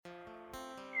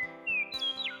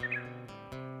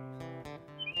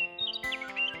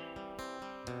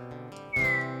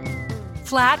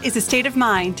Flat is a state of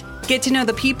mind. Get to know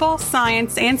the people,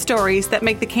 science, and stories that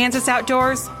make the Kansas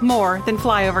outdoors more than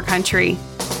flyover country.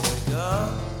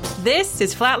 This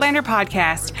is Flatlander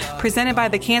Podcast, presented by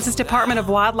the Kansas Department of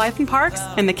Wildlife and Parks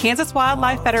and the Kansas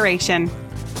Wildlife Federation.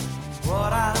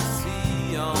 What I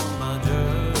see on my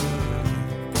journey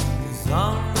is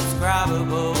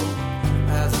undescribable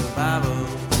as a Bible.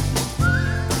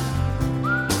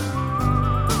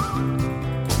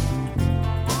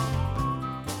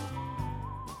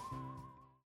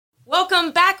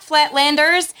 Welcome back,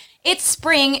 Flatlanders. It's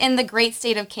spring in the great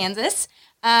state of Kansas,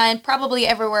 and probably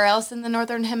everywhere else in the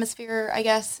Northern Hemisphere, I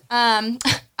guess. I'm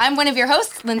one of your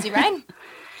hosts, Lindsay Ryan.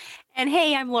 And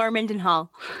hey, I'm Laura Mindenhall.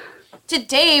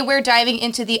 Today, we're diving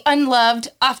into the unloved,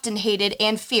 often hated,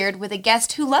 and feared with a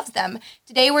guest who loves them.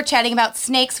 Today, we're chatting about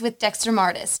snakes with Dexter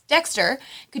Martis. Dexter,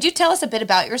 could you tell us a bit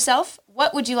about yourself?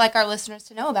 What would you like our listeners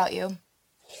to know about you?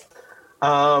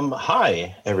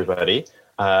 Hi, everybody.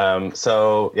 I'm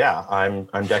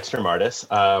Dexter Martis.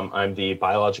 I'm the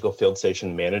Biological Field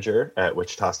Station Manager at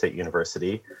Wichita State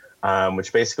University,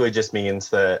 which basically just means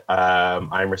that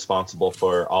I'm responsible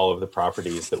for all of the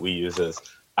properties that we use as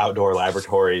outdoor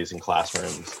laboratories and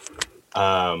classrooms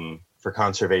for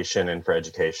conservation and for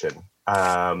education.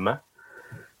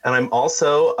 And I'm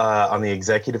also on the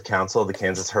Executive Council of the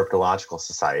Kansas Herpetological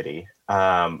Society.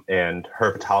 And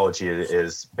herpetology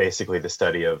is basically the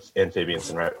study of amphibians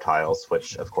and reptiles,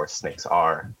 which of course snakes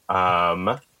are.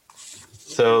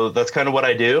 So that's kind of what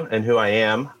I do and who I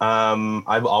am.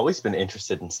 I've always been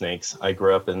interested in snakes. I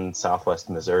grew up in Southwest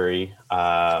Missouri,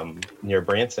 near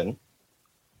Branson,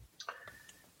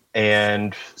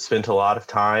 and spent a lot of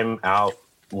time out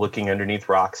looking underneath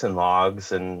rocks and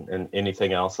logs and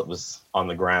anything else that was on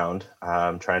the ground,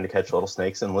 trying to catch little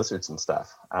snakes and lizards and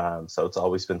stuff. So it's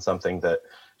always been something that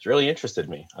has really interested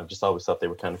me. I've just always thought they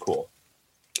were kind of cool.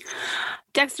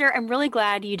 Dexter, I'm really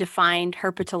glad you defined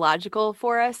herpetological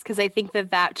for us, because I think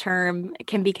that term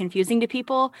can be confusing to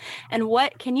people. And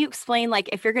can you explain, like,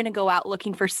 if you're going to go out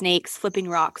looking for snakes, flipping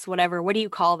rocks, whatever, what do you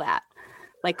call that?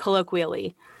 Like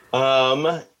colloquially?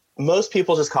 Most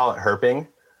people just call it herping.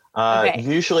 Okay.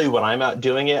 Usually when I'm out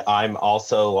doing it, I'm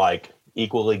also like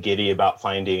equally giddy about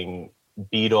finding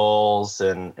beetles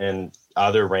and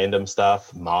other random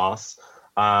stuff, moss.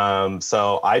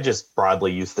 So I just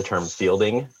broadly use the term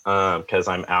fielding because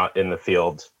I'm out in the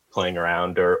field playing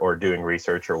around or doing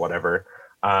research or whatever.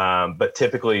 But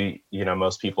typically,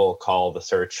 most people call the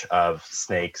search of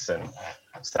snakes and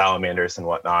salamanders and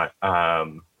whatnot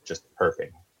just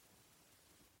herping.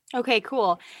 Okay,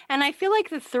 cool. And I feel like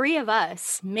the three of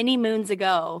us many moons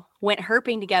ago went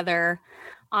herping together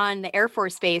on the Air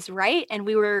Force Base, right? And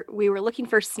we were looking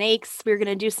for snakes. We were going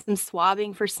to do some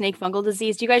swabbing for snake fungal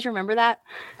disease. Do you guys remember that?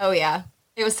 Oh, yeah.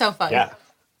 It was so fun. Yeah.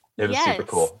 It was super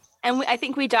cool. And I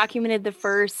think we documented the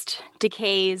first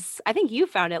decays. I think you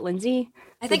found it, Lindsay.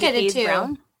 I think I did too.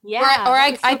 Brown. Yeah. Or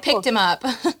I picked him up.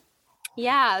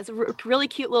 Yeah. It's a really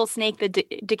cute little snake, the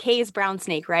decays brown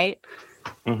snake, right?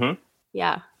 Mm-hmm.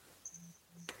 Yeah.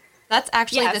 That's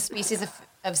actually the species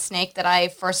of snake that I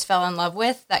first fell in love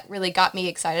with that really got me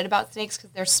excited about snakes,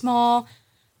 because they're small.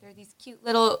 They're these cute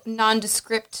little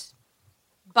nondescript,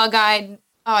 bug-eyed.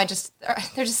 Oh,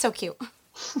 they're just so cute.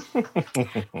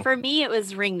 For me, it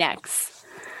was ringnecks.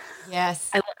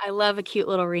 Yes. I love a cute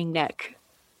little ringneck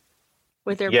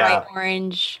with their bright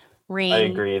orange ring. I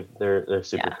agree. They're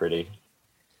super pretty.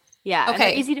 Yeah. Okay. And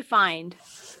they're easy to find.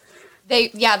 They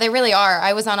really are.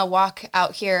 I was on a walk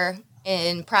out here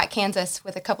in Pratt, Kansas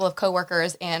with a couple of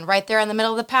coworkers, and right there in the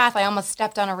middle of the path, I almost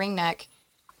stepped on a ringneck.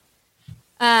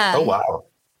 Oh, wow.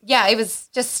 Yeah, it was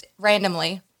just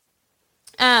randomly.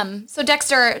 So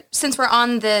Dexter, since we're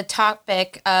on the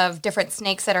topic of different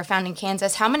snakes that are found in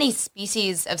Kansas, how many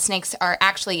species of snakes are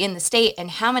actually in the state,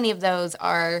 and how many of those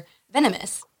are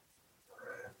venomous?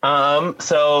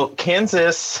 So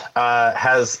Kansas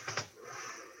has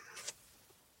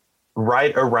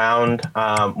right around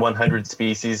 100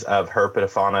 species of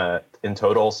herpetofauna in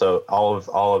total, so all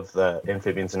of the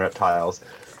amphibians and reptiles,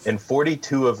 and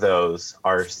 42 of those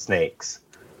are snakes.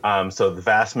 So the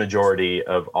vast majority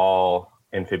of all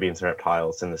amphibians and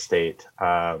reptiles in the state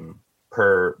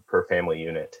per family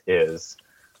unit is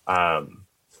a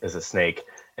snake.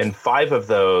 And five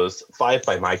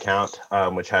by my count,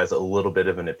 which has a little bit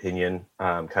of an opinion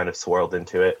kind of swirled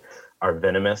into it, are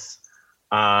venomous.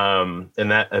 And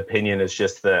that opinion is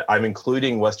just that I'm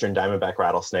including Western diamondback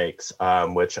rattlesnakes,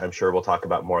 which I'm sure we'll talk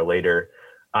about more later.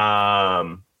 But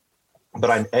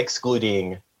I'm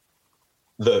excluding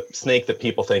the snake that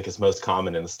people think is most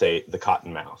common in the state, the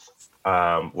cottonmouth,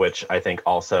 which I think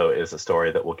also is a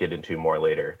story that we'll get into more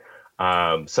later.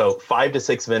 So 5 to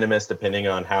 6 venomous, depending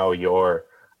on how your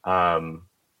own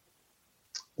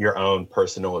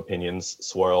personal opinions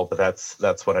swirl, but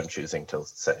that's what I'm choosing to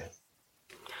say.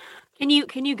 Can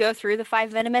you go through the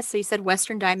 5 venomous? So you said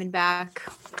Western Diamondback.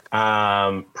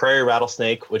 Prairie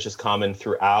rattlesnake, which is common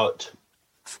throughout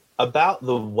about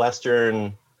the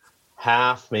western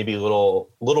half, maybe a little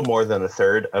more than a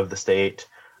third of the state.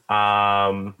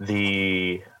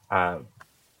 The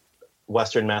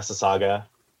Western Massasauga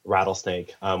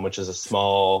rattlesnake, which is a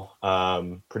small,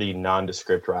 pretty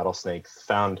nondescript rattlesnake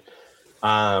found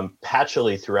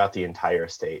patchily throughout the entire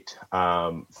state,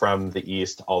 from the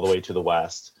east all the way to the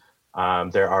west.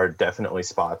 There are definitely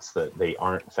spots that they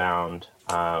aren't found,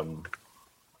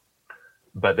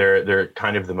 but they're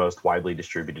kind of the most widely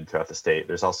distributed throughout the state.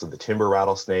 There's also the timber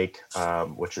rattlesnake,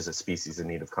 which is a species in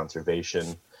need of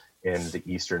conservation in the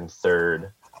eastern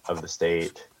third of the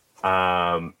state,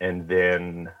 and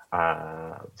then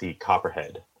the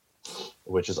copperhead,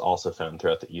 which is also found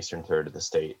throughout the eastern third of the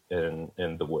state in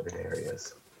the wooded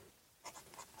areas.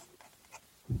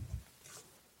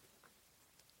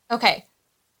 Okay.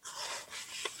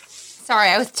 Sorry,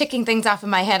 I was ticking things off in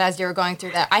my head as you were going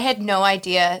through that. I had no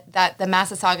idea that the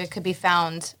Massasauga could be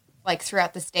found like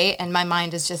throughout the state, and my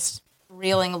mind is just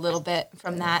reeling a little bit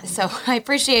from that. So I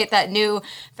appreciate that new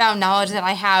found knowledge that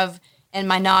I have in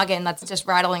my noggin that's just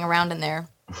rattling around in there.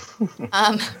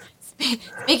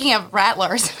 Speaking of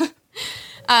rattlers,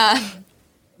 are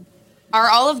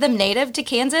all of them native to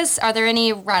Kansas? Are there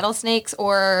any rattlesnakes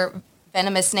or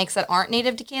venomous snakes that aren't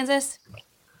native to Kansas?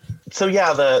 So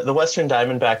yeah, the Western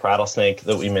Diamondback rattlesnake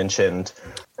that we mentioned,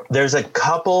 there's a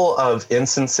couple of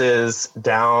instances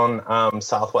down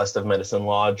southwest of Medicine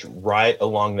Lodge, right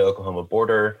along the Oklahoma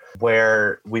border,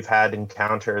 where we've had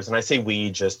encounters, and I say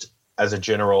we just as a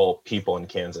general people in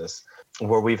Kansas,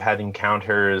 where we've had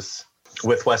encounters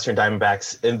with Western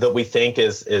Diamondbacks, and that we think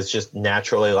is just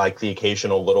naturally like the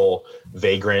occasional little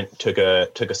vagrant took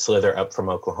a slither up from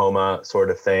Oklahoma sort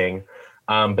of thing.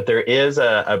 But there is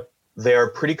they are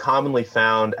pretty commonly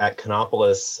found at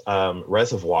Canopolis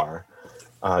Reservoir,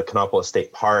 Canopolis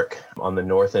State Park on the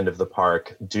north end of the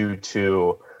park, due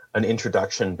to an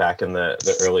introduction back in the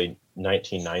early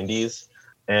 1990s.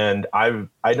 And I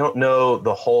don't know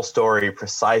the whole story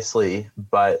precisely,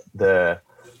 but the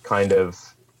kind of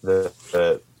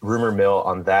the rumor mill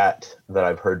on that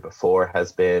I've heard before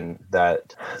has been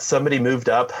that somebody moved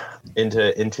up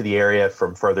into the area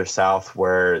from further south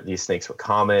where these snakes were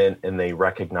common, and they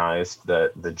recognized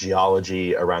that the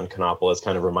geology around Canopolis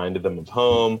kind of reminded them of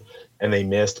home, and they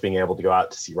missed being able to go out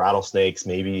to see rattlesnakes,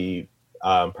 maybe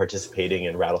participating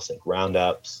in rattlesnake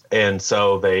roundups. And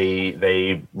so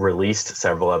they released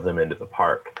several of them into the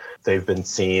park. They've been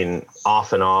seen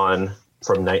off and on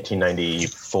from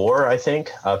 1994, I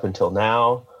think, up until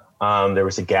now. There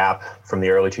was a gap from the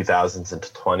early 2000s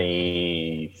into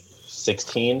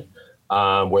 2016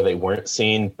 where they weren't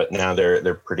seen, but now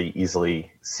they're pretty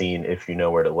easily seen if you know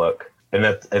where to look. And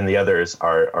the others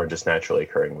are just naturally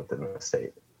occurring within the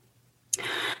state.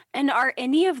 And are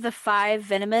any of the 5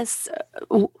 venomous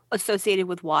associated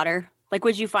with water? Like,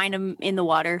 would you find them in the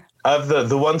water? Of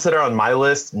the ones that are on my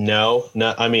list, no.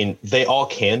 I mean, they all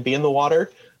can be in the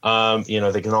water.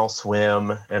 They can all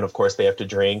swim, and of course they have to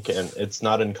drink, and it's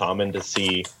not uncommon to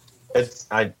see,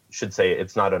 I should say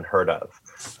it's not unheard of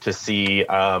to see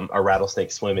a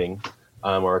rattlesnake swimming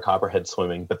or a copperhead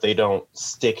swimming, but they don't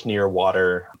stick near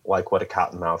water like what a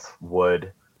cottonmouth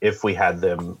would if we had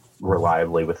them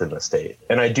reliably within the state.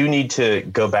 And I do need to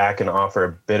go back and offer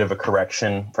a bit of a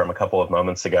correction from a couple of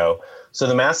moments ago. So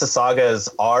the Massasaugas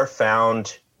are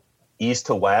found east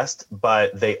to west,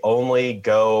 but they only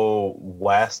go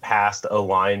west past a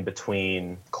line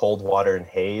between Coldwater and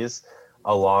Hayes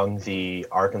along the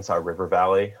Arkansas River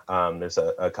Valley. There's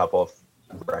a couple of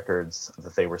records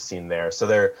that they were seen there. So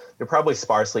they're probably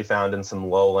sparsely found in some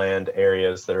lowland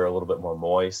areas that are a little bit more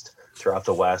moist throughout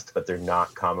the west, but they're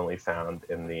not commonly found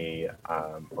in the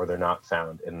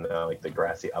like the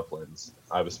grassy uplands.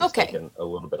 I was mistaken a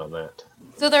little bit on that.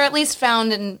 So they're at least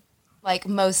found in like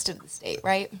most of the state,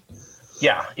 right?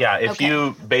 Yeah. If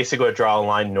you basically draw a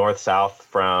line north-south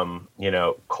from,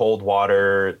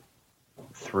 Coldwater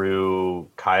through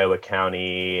Kiowa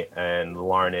County and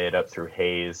Larned up through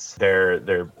Hayes,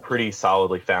 they're pretty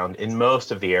solidly found in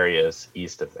most of the areas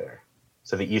east of there.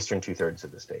 So the eastern 2/3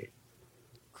 of the state.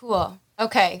 Cool.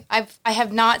 Okay. I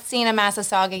have not seen a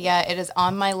Massasauga yet. It is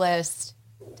on my list.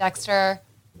 Dexter,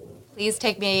 please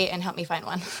take me and help me find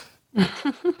one.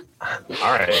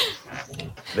 All right.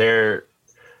 They're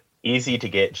easy to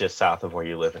get just south of where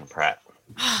you live in Pratt.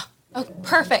 Oh,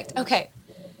 perfect. Okay.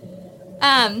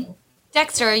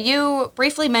 Dexter, you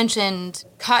briefly mentioned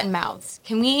cottonmouths.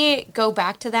 Can we go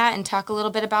back to that and talk a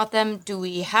little bit about them? Do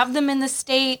we have them in the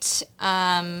state?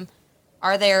 Are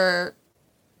there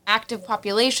active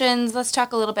populations? Let's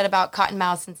talk a little bit about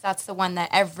cottonmouths, since that's the one that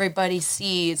everybody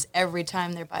sees every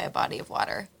time they're by a body of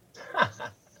water.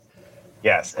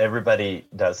 Yes, everybody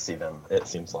does see them, it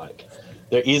seems like.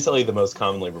 They're easily the most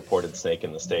commonly reported snake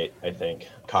in the state, I think.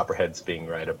 Copperheads being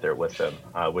right up there with them,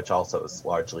 which also is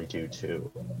largely due to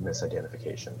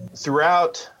misidentification.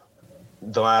 Throughout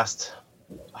the last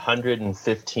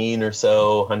 115 or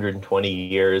so, 120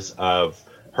 years of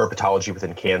herpetology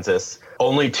within Kansas,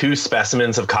 only 2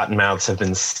 specimens of cottonmouths have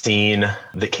been seen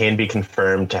that can be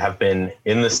confirmed to have been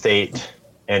in the state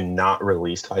and not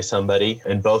released by somebody.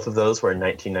 And both of those were in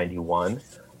 1991.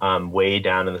 Way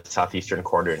down in the southeastern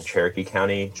corner in Cherokee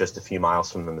County, just a few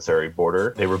miles from the Missouri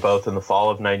border. They were both in the fall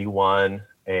of 91,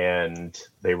 and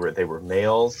they were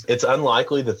males. It's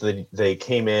unlikely that they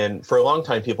came in. For a long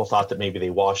time, people thought that maybe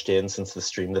they washed in, since the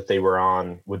stream that they were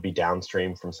on would be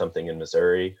downstream from something in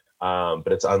Missouri.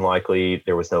 But it's unlikely.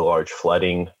 There was no large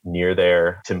flooding near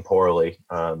there temporally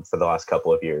for the last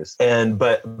couple of years.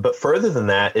 But further than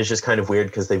that, it's just kind of weird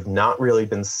because they've not really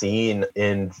been seen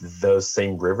in those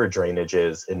same river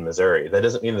drainages in Missouri. That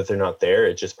doesn't mean that they're not there.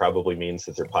 It just probably means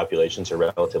that their populations are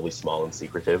relatively small and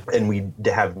secretive. And we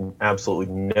have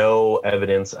absolutely no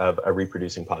evidence of a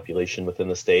reproducing population within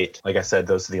the state. Like I said,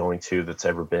 those are the only 2 that's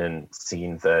ever been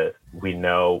seen that we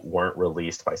know weren't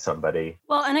released by somebody.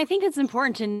 Well, and I think it's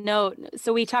important to note,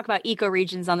 so we talk about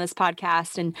ecoregions on this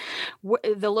podcast, and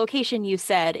the location you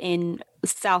said in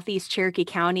Southeast Cherokee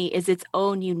County is its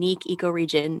own unique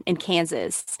ecoregion in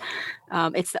Kansas.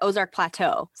 It's the Ozark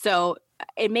Plateau. So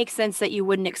it makes sense that you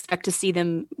wouldn't expect to see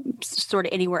them sort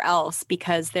of anywhere else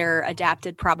because they're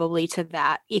adapted probably to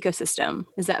that ecosystem.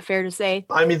 Is that fair to say?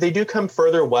 I mean, they do come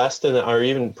further west and are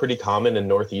even pretty common in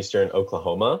northeastern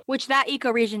Oklahoma. Which that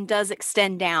ecoregion does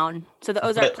extend down. So the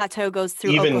Ozark Plateau goes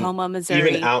through Oklahoma, Missouri.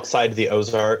 Even outside the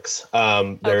Ozarks,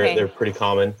 they're pretty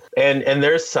common. And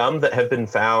there's some that have been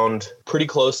found pretty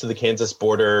close to the Kansas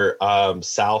border,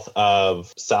 south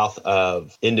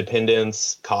of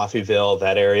Independence, Coffeyville,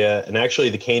 that area. And actually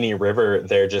the Caney River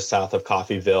there just south of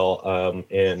Coffeyville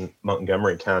in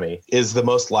Montgomery County is the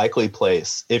most likely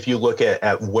place. If you look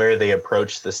at where they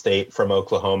approach the state from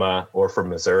Oklahoma or from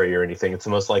Missouri or anything, it's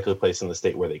the most likely place in the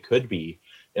state where they could be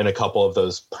in a couple of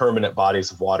those permanent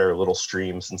bodies of water, little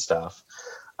streams and stuff.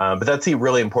 But that's the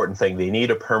really important thing. They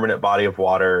need a permanent body of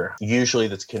water, usually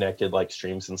that's connected like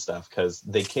streams and stuff, because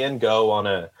they can go on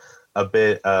a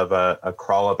bit of a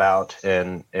crawl about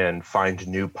and find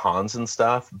new ponds and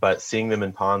stuff. But seeing them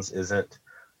in ponds isn't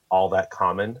all that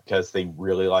common because they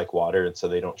really like water. And so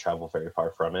they don't travel very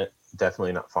far from it.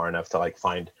 Definitely not far enough to like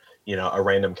find, a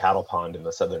random cattle pond in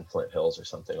the southern Flint Hills or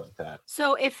something like that.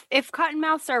 So if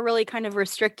cottonmouths are really kind of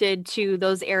restricted to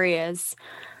those areas,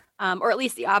 or at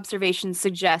least the observations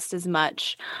suggest as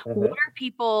much. Mm-hmm. What are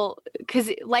people, because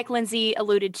like Lindsay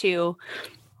alluded to,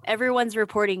 everyone's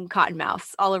reporting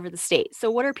cottonmouths all over the state.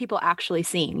 So what are people actually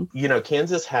seeing?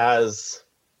 Kansas has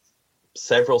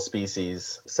several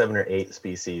species, 7 or 8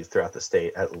 species throughout the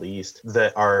state at least,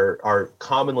 that are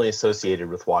commonly associated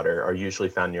with water, are usually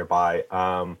found nearby.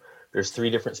 There's 3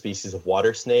 different species of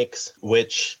water snakes,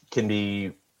 which can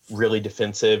be really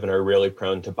defensive and are really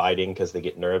prone to biting because they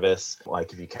get nervous.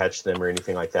 Like if you catch them or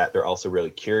anything like that, they're also really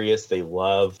curious. They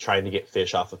love trying to get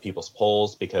fish off of people's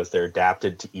poles because they're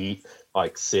adapted to eat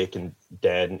like sick and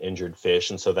dead and injured fish.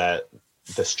 And so that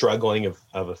the struggling of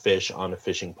a fish on a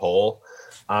fishing pole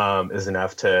is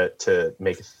enough to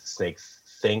make a snake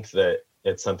think that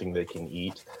it's something they can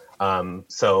eat.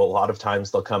 So a lot of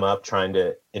times they'll come up trying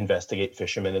to investigate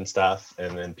fishermen and stuff.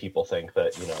 And then people think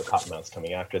that, a cottonmouth's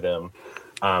coming after them.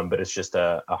 But it's just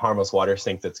a harmless water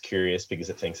snake that's curious because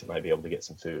it thinks it might be able to get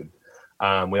some food.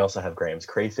 We also have Graham's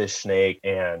crayfish snake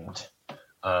and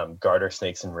garter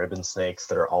snakes and ribbon snakes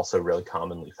that are also really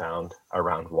commonly found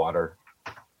around water.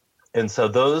 And so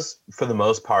those, for the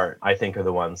most part, I think are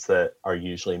the ones that are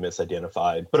usually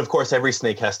misidentified. But of course, every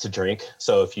snake has to drink.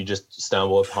 So if you just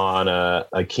stumble upon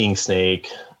a king snake,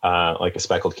 like a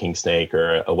speckled king snake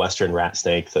or a western rat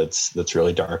snake that's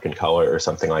really dark in color or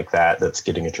something like that, that's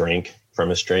getting a drink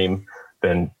from a stream,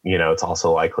 then, it's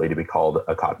also likely to be called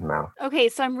a cottonmouth. Okay,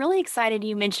 so I'm really excited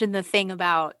you mentioned the thing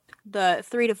about the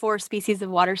 3 to 4 species of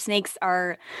water snakes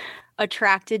are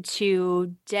attracted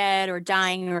to dead or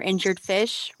dying or injured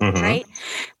fish, mm-hmm. right?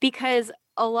 Because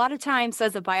a lot of times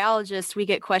as a biologist, we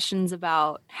get questions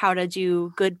about how to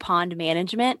do good pond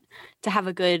management to have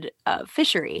a good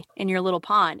fishery in your little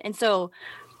pond. And so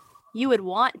you would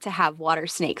want to have water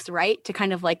snakes, right? To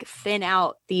kind of like thin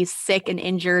out these sick and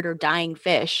injured or dying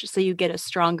fish so you get a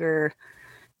stronger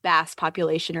bass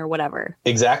population or whatever.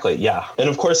 Exactly. Yeah. And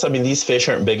of course, I mean, these fish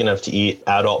aren't big enough to eat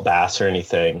adult bass or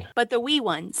anything. But the wee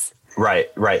ones. Right.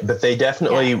 But they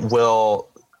definitely will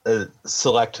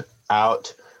select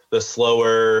out the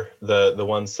slower, the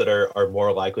ones that are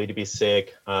more likely to be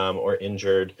sick or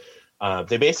injured.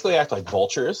 They basically act like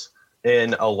vultures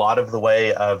in a lot of the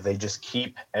way of they just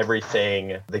keep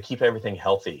everything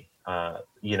healthy.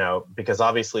 Because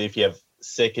obviously if you have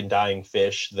sick and dying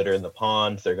fish that are in the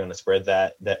pond, they're going to spread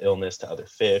that illness to other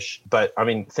fish. But I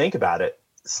mean, think about it.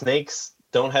 Snakes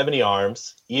don't have any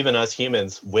arms. Even us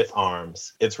humans with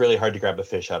arms, it's really hard to grab a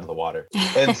fish out of the water.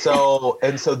 And so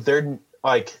they're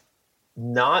like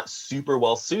not super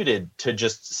well suited to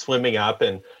just swimming up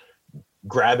and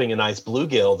grabbing a nice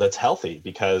bluegill that's healthy,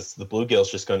 because the bluegill is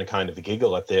just going to kind of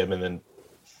giggle at them and then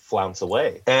flounce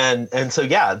away. And so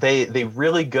yeah, they are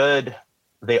really good,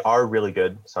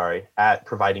 at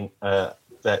providing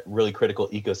that really critical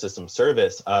ecosystem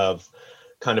service of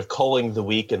kind of culling the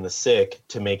weak and the sick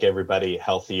to make everybody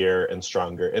healthier and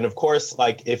stronger. And of course,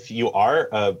 like if you are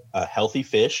a healthy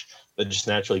fish that just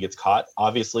naturally gets caught,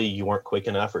 obviously you weren't quick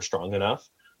enough or strong enough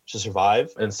to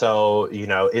survive. And so,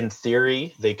 in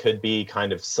theory, they could be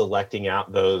kind of selecting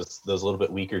out those little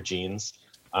bit weaker genes.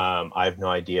 I have no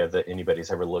idea that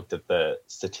anybody's ever looked at the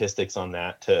statistics on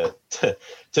that to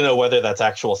know whether that's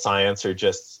actual science or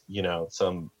just,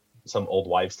 some old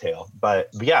wives' tale. But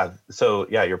yeah, so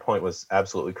yeah, your point was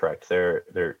absolutely correct.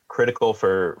 They're critical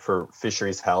for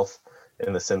fisheries health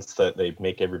in the sense that they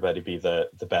make everybody be the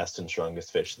best and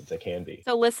strongest fish that they can be.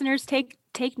 So listeners, take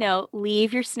note,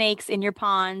 leave your snakes in your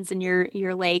ponds and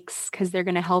your lakes, because they're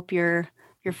going to help your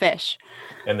fish.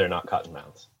 And they're not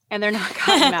cottonmouths.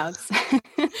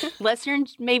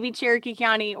 Listeners, maybe Cherokee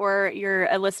County, or you're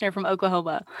a listener from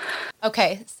Oklahoma.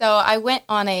 Okay, so I went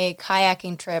on a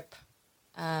kayaking trip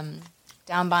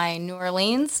down by New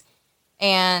Orleans,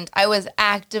 and I was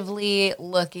actively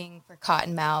looking for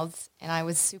cottonmouths, and I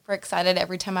was super excited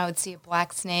every time I would see a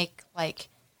black snake, like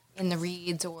in the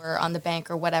reeds or on the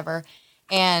bank or whatever.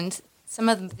 And some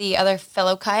of the other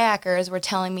fellow kayakers were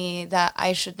telling me that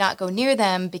I should not go near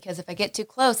them because if I get too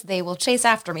close, they will chase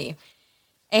after me.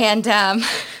 And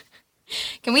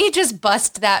can we just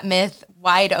bust that myth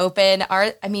wide open?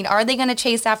 Are they going to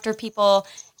chase after people?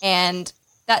 And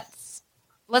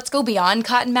let's go beyond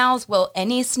cottonmouths. Will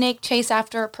any snake chase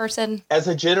after a person? As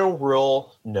a general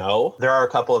rule, no. There are a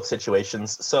couple of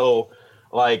situations. So,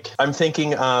 like, I'm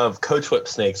thinking of coach whip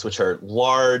snakes, which are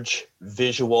large,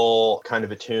 visual, kind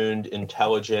of attuned,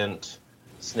 intelligent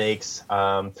snakes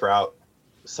throughout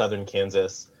southern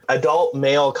Kansas. Adult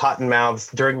male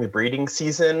cottonmouths during the breeding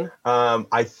season,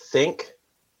 I think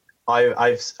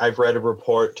I've read a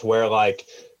report to where, like,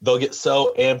 they'll get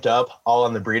so amped up all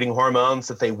on the breeding hormones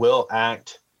that they will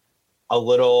act a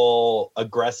little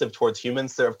aggressive towards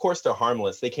humans. Of course, they're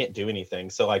harmless. They can't do anything.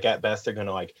 So, like, at best, they're going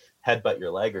to, like, headbutt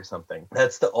your leg or something.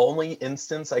 That's the only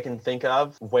instance I can think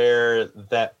of where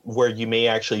you may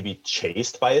actually be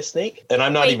chased by a snake. And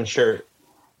I'm not even sure.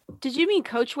 Did you mean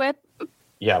coach whip?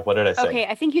 Yeah, what did I say? Okay,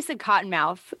 I think you said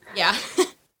cottonmouth. Yeah.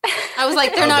 I was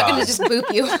like, they're not going to just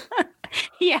boop you.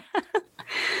 Yeah.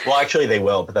 Well, actually, they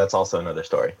will, but that's also another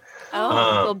story.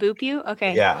 Oh, they'll boop you?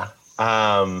 Okay. Yeah.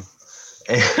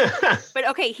 But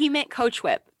okay, he meant coach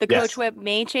whip. The coach whip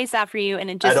may chase after you, and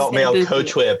it just adult male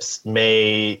coach whips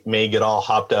may get all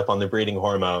hopped up on the breeding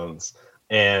hormones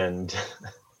and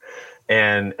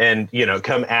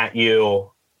come at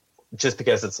you just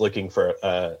because it's looking for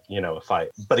a fight.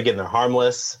 But again, they're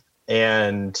harmless,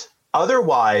 and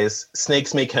otherwise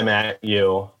snakes may come at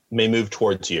you, may move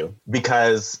towards you,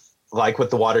 because like with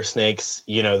the water snakes,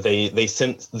 they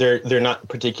sense they're not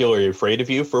particularly afraid of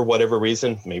you for whatever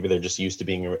reason. Maybe they're just used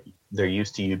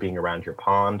to you being around your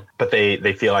pond, but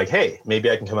they feel like, hey,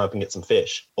 maybe I can come up and get some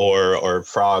fish or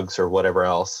frogs or whatever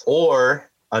else.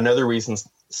 Or another reason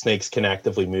snakes can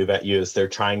actively move at you is they're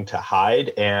trying to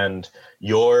hide, and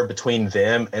you're between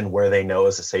them and where they know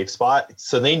is a safe spot.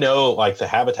 So they know, like, the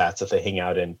habitats that they hang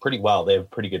out in pretty well. They have a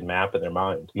pretty good map in their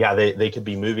mind. Yeah, they could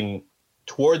be moving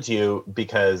towards you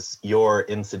because you're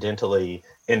incidentally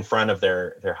in front of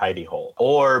their hidey hole,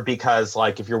 or because,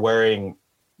 like, if you're wearing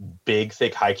big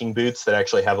thick hiking boots that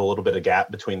actually have a little bit of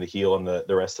gap between the heel and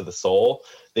the rest of the sole,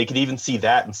 they could even see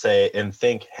that and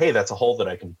think, hey, that's a hole that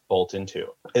I can bolt into.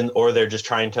 Or they're just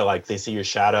trying to, like, they see your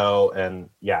shadow, and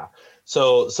yeah.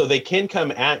 So they can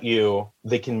come at you,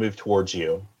 they can move towards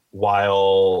you.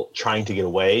 while trying to get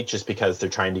away, just because they're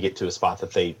trying to get to a spot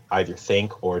that they either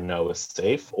think or know is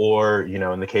safe, or, you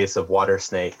know, in the case of water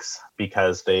snakes,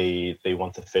 because they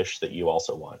want the fish that you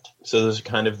also want. So those are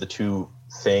kind of the two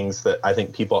things that I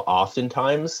think people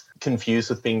oftentimes confuse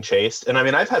with being chased. And I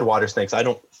mean, I've had water snakes. I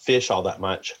don't fish all that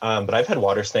much, but I've had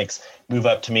water snakes move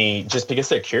up to me just because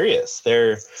they're curious.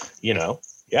 They're, you know,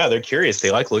 yeah, they're curious.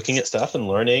 They like looking at stuff and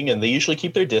learning, and they usually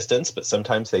keep their distance, but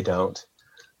sometimes they don't.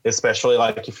 Especially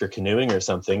like if you're canoeing or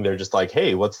something, they're just like,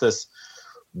 hey, what's this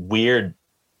weird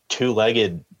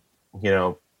two-legged, you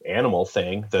know, animal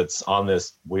thing that's on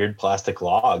this weird plastic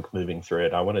log moving through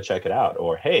it? I want to check it out.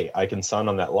 Or, hey, I can sun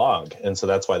on that log. And so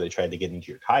that's why they tried to get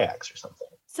into your kayaks or something.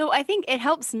 So I think it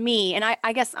helps me, and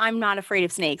I guess I'm not afraid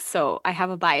of snakes, so I have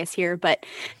a bias here, but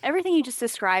everything you just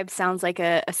described sounds like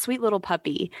a sweet little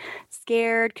puppy,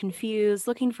 scared, confused,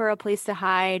 looking for a place to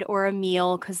hide or a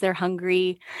meal because they're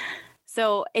hungry.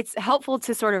 So it's helpful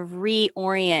to sort of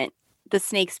reorient the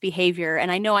snake's behavior. And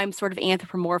I know I'm sort of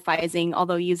anthropomorphizing,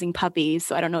 although using puppies,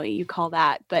 so I don't know what you call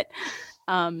that, but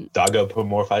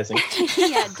Dogopomorphizing.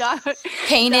 Yeah,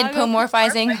 Painted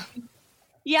pomorphizing.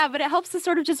 Yeah, but it helps to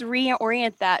sort of just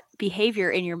reorient that behavior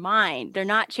in your mind. They're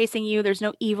not chasing you. There's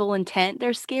no evil intent.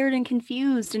 They're scared and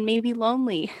confused and maybe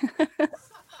lonely.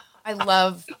 I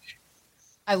love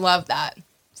that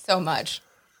so much.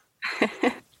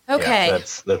 Okay. Yeah,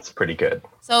 that's pretty good.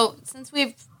 So since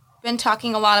we've been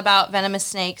talking a lot about venomous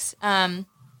snakes,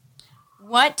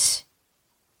 what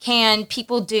can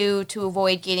people do to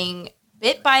avoid getting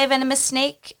bit by a venomous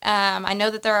snake? I know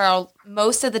that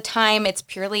most of the time it's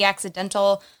purely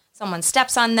accidental. Someone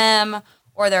steps on them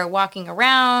or they're walking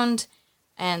around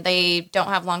and they don't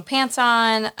have long pants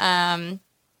on.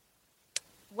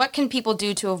 What can people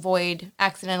do to avoid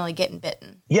accidentally getting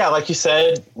bitten? Yeah, like you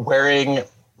said, wearing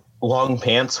long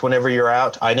pants whenever you're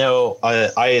out. I know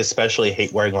I especially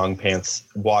hate wearing long pants,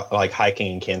 like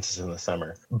hiking in Kansas in the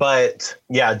summer. But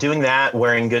yeah, doing that,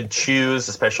 wearing good shoes,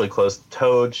 especially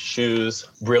closed-toed shoes,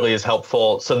 really is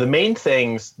helpful. So the main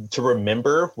things to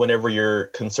remember whenever you're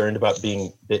concerned about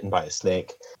being bitten by a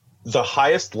snake, the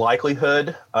highest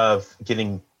likelihood of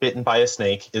getting bitten by a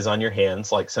snake is on your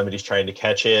hands, like somebody's trying to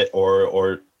catch it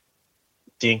or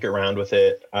dink around with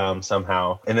it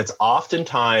somehow. And it's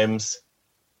oftentimes,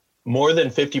 more than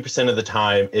 50% of the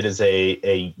time, it is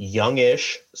a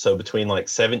youngish, so between like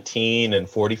 17 and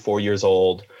 44 years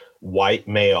old, white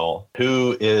male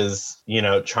who is, you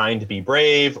know, trying to be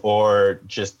brave or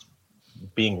just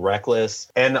being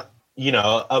reckless. And, you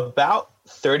know, about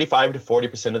 35 to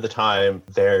 40% of the time,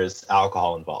 there's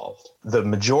alcohol involved. The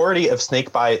majority of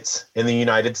snake bites in the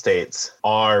United States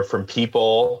are from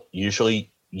people, usually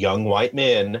young white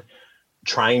men,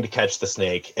 trying to catch the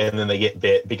snake, and then they get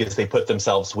bit because they put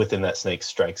themselves within that snake's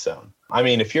strike zone. I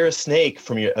mean, if you're a snake,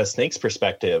 from a snake's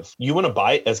perspective, you want to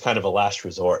bite as kind of a last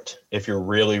resort. If you're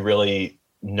really, really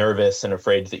nervous and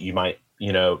afraid that you might,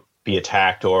 you know, be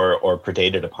attacked or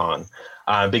predated upon,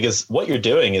 because what you're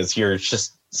doing is you're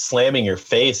just slamming your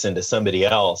face into somebody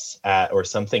else or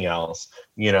something else,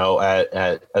 you know,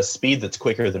 at a speed that's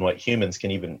quicker than what humans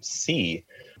can even see,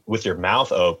 with your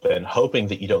mouth open, hoping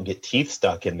that you don't get teeth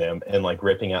stuck in them and like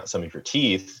ripping out some of your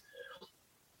teeth.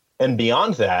 And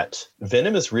beyond that,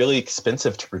 venom is really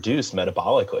expensive to produce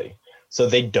metabolically. So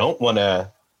they don't want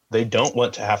to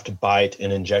have to bite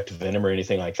and inject venom or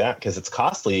anything like that because it's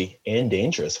costly and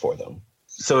dangerous for them.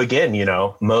 So again, you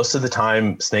know, most of the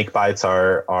time snake bites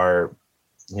are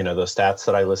you know, those stats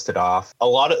that I listed off. A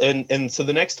lot of, and so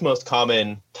the next most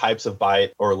common types of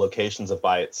bite or locations of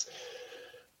bites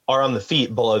are on the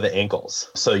feet below the ankles.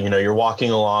 So, you know, you're walking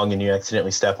along and you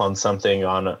accidentally step on something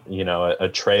on, you know, a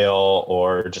trail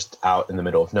or just out in the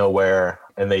middle of nowhere,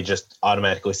 and they just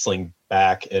automatically sling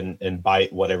back and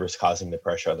bite whatever's causing the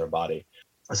pressure on their body.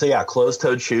 So yeah,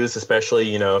 closed-toed shoes,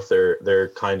 especially, you know, if they're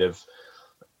kind of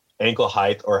ankle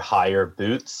height or higher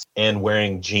boots, and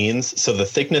wearing jeans. So the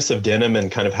thickness of denim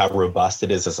and kind of how robust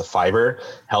it is as a fiber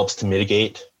helps to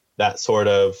mitigate that sort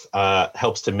of,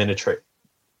 helps to mitigate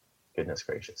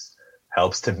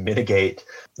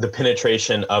the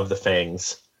penetration of the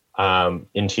fangs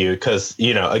into you. Because,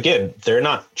 you know, again, they're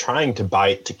not trying to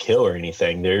bite to kill or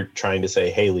anything. They're trying to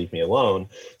say, hey, leave me alone.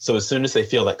 So as soon as they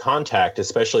feel that contact,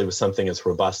 especially with something as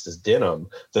robust as denim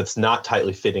that's not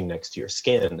tightly fitting next to your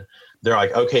skin, they're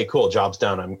like, okay, cool, job's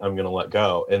done. I'm going to let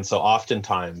go. And so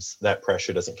oftentimes that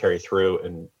pressure doesn't carry through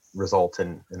and result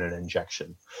in an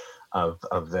injection of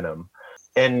venom.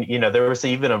 And, you know, there was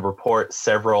even a report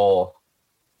several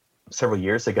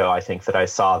years ago, I think, that I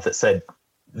saw that said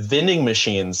vending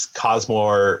machines cause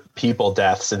more people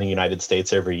deaths in the United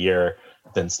States every year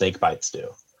than snake bites do.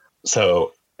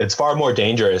 So it's far more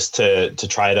dangerous to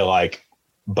try to like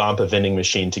bump a vending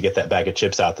machine to get that bag of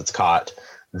chips out that's caught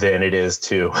than it is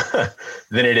to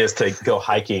go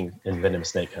hiking in venomous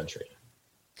snake country.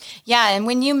 Yeah, and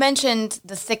when you mentioned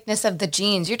the thickness of the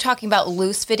jeans, you're talking about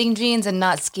loose fitting jeans and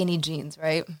not skinny jeans,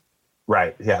 right?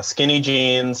 Right. Yeah. Skinny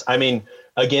jeans. I mean,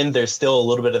 again, there's still a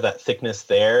little bit of that thickness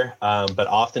there, but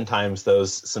oftentimes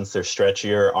those, since they're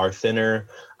stretchier, are thinner.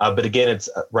 But again, it's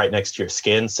right next to your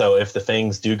skin. So if the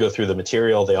fangs do go through the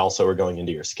material, they also are going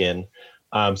into your skin.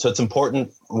 So it's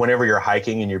important whenever you're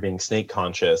hiking and you're being snake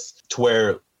conscious to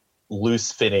wear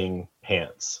loose fitting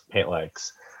pant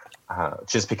legs,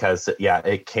 just because,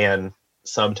 it can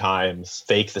sometimes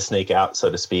fake the snake out, so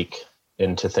to speak,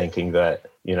 into thinking that,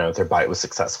 their bite was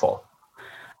successful.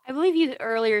 I believe you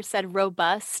earlier said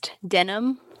robust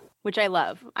denim, which I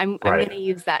love. I'm going to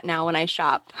use that now when I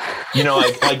shop.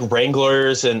 Like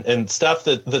Wranglers and stuff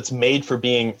that's made for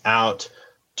being out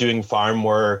doing farm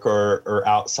work or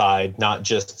outside, not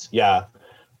just,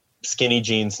 skinny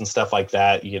jeans and stuff like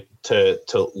that. You get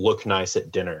to look nice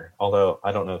at dinner. Although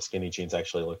I don't know if skinny jeans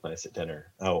actually look nice at dinner.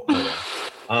 Oh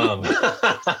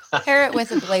yeah. Pair it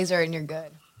with a blazer and you're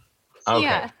good. Okay.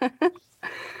 Yeah.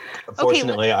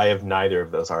 Fortunately, I have neither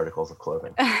of those articles of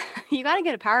clothing. You got to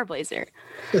get a power blazer.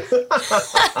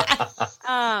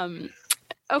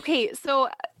 Okay, so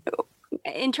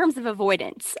in terms of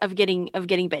avoidance of getting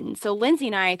bitten, so Lindsay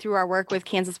and I, through our work with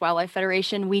Kansas Wildlife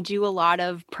Federation, we do a lot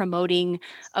of promoting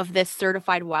of this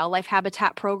certified wildlife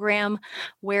habitat program,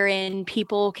 wherein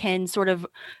people can sort of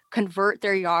convert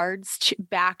their yards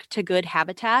back to good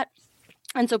habitat.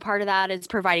 And so part of that is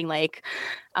providing like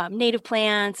native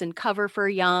plants and cover for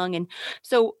young. And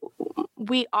so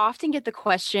we often get the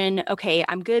question, okay,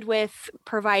 I'm good with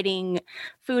providing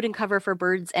food and cover for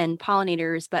birds and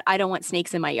pollinators, but I don't want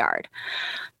snakes in my yard.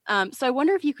 So I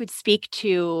wonder if you could speak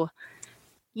to,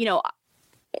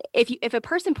 if a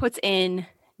person puts in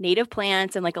native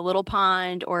plants and like a little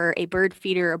pond or a bird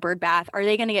feeder or bird bath, are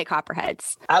they going to get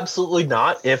copperheads? Absolutely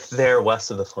not if they're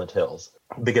west of the Flint Hills,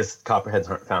 because copperheads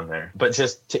aren't found there. But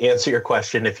just to answer your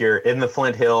question, if you're in the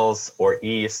Flint Hills or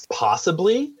east,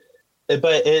 possibly.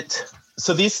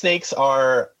 So these snakes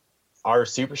are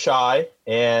super shy,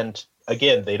 and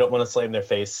again, they don't want to slam their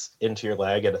face into your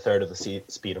leg at a third of the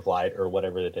speed of light or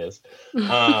whatever it is.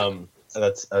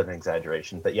 That's an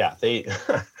exaggeration, but yeah, they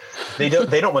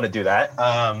don't want to do that.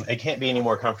 It can't be any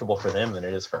more comfortable for them than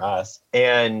it is for us.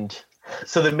 And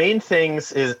so the main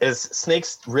things is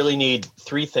snakes really need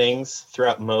three things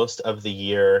throughout most of the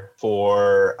year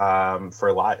for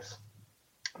life.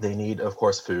 They need, of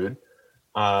course, food,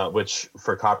 which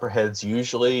for copperheads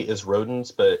usually is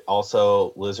rodents, but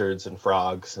also lizards and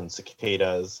frogs and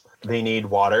cicadas. They need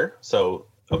water, so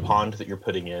a pond that you're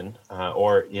putting in,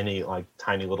 or any like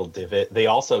tiny little divot. They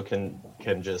also can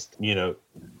just,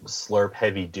 slurp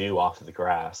heavy dew off of the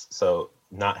grass. So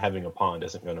not having a pond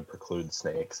isn't going to preclude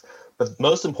snakes. But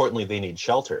most importantly, they need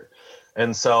shelter.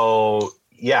 And so,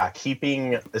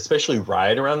 keeping, especially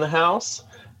right around the house,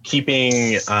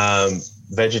 keeping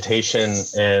vegetation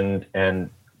and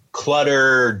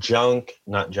clutter,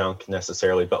 not junk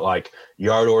necessarily, but like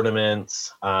yard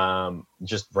ornaments,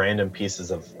 just random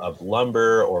pieces of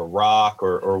lumber or rock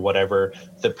or whatever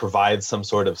that provides some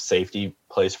sort of safety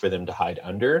place for them to hide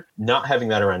under. Not having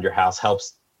that around your house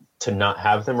helps to not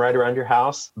have them right around your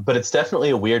house, but it's definitely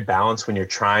a weird balance when you're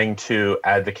trying to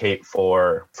advocate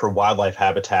for wildlife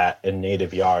habitat in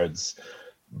native yards,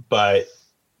 but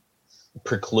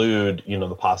preclude,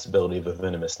 the possibility of a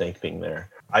venomous snake being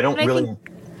there. I don't really...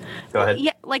 Go ahead.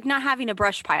 Yeah, like not having a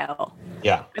brush pile.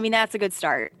 Yeah. I mean, that's a good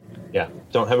start. Yeah,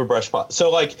 don't have a brush pile. So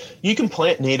like you can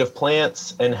plant native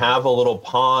plants and have a little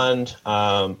pond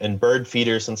and bird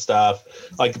feeders and stuff.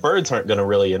 Like birds aren't going to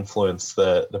really influence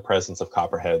the presence of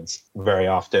copperheads very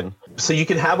often. So you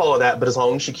can have all of that, but as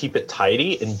long as you keep it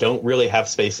tidy and don't really have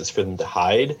spaces for them to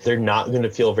hide, they're not going to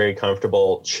feel very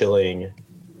comfortable chilling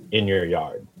in your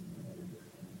yard.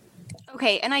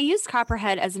 Okay, and I used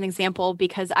copperhead as an example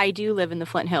because I do live in the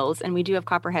Flint Hills and we do have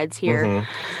copperheads here.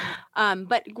 Mm-hmm.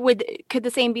 But could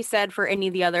the same be said for any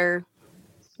of the other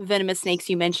venomous snakes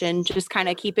you mentioned? Just kind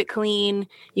of keep it clean.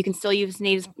 You can still use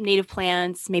native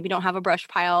plants. Maybe don't have a brush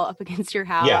pile up against your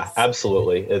house. Yeah,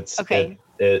 absolutely. It's okay.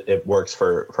 It works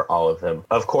for all of them.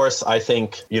 Of course, I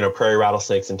think, prairie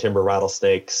rattlesnakes and timber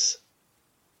rattlesnakes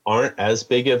aren't as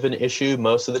big of an issue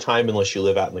most of the time unless you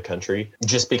live out in the country,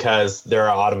 just because they're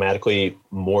automatically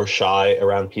more shy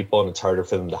around people and it's harder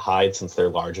for them to hide since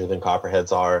they're larger than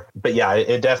copperheads are. But yeah,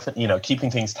 it definitely, keeping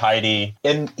things tidy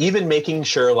and even making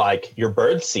sure like your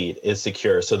bird seed is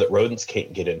secure so that rodents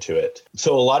can't get into it.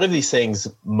 So a lot of these things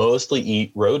mostly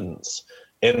eat rodents.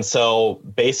 And so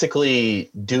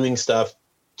basically doing stuff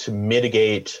to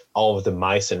mitigate all of the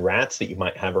mice and rats that you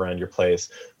might have around your place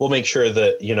will make sure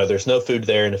that, you know, there's no food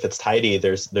there. And if it's tidy,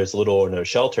 there's little or no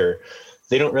shelter.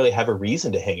 They don't really have a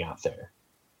reason to hang out there.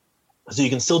 So you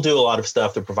can still do a lot of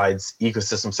stuff that provides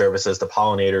ecosystem services to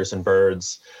pollinators and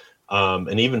birds,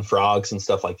 and even frogs and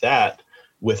stuff like that,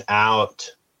 without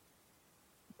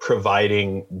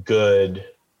providing good,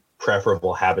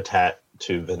 preferable habitat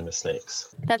to venomous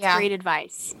snakes. That's great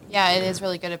advice. Yeah, it is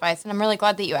really good advice. And I'm really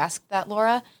glad that you asked that,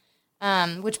 Laura.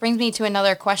 Which brings me to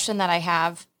another question that I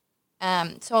have.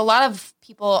 So a lot of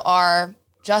people are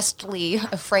justly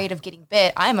afraid of getting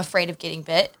bit. I'm afraid of getting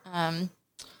bit.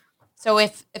 So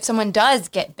if someone does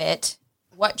get bit,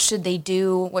 what should they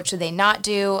do? What should they not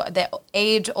do? The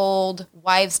age-old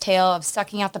wives' tale of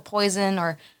sucking out the poison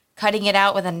or cutting it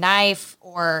out with a knife,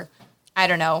 or I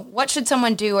don't know. What should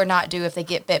someone do or not do if they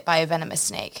get bit by a venomous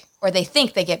snake, or they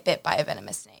think they get bit by a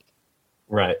venomous snake?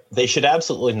 Right. They should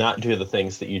absolutely not do the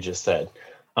things that you just said.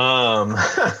 So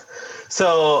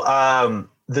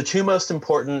the two most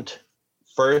important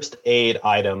first aid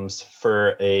items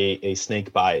for a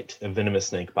snake bite, a venomous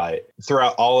snake bite,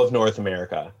 throughout all of North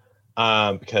America,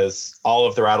 because all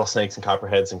of the rattlesnakes and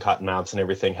copperheads and cottonmouths and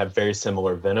everything have very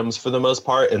similar venoms for the most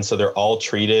part. And so they're all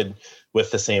treated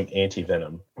with the same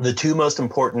anti-venom. The two most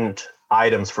important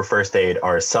items for first aid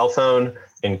are cell phone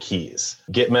and keys.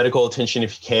 Get medical attention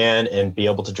if you can, and be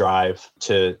able to drive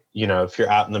to, you know, if you're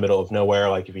out in the middle of nowhere,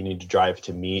 like if you need to drive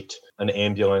to meet an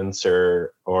ambulance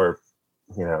or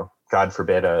you know, God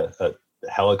forbid, a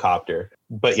helicopter.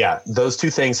 But yeah, those two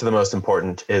things are the most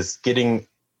important, is getting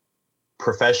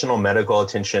professional medical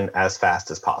attention as fast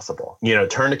as possible. You know,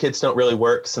 tourniquets don't really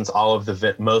work, since all of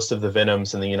the most of the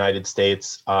venoms in the United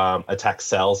States attack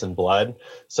cells and blood.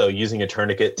 So using a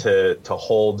tourniquet to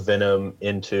hold venom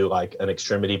into like an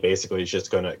extremity basically is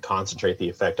just going to concentrate the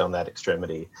effect on that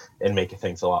extremity and make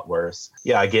things a lot worse.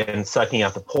 Yeah, again, sucking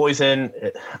out the poison.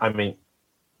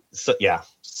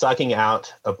 Sucking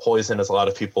out a poison, as a lot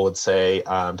of people would say,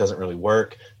 doesn't really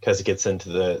work, because it gets into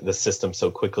the system so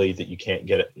quickly that you can't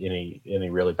get any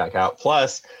really back out.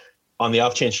 Plus, on the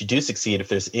off chance you do succeed, if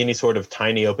there's any sort of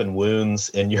tiny open wounds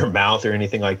in your mouth or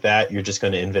anything like that, you're just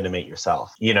going to envenomate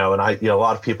yourself. You know, and a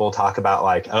lot of people talk about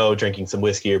like, oh, drinking some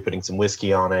whiskey or putting some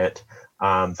whiskey on it.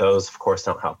 Those, of course,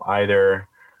 don't help either.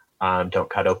 Don't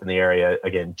cut open the area.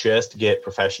 Again, just get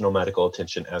professional medical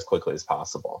attention as quickly as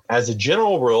possible. As a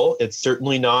general rule, it's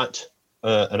certainly not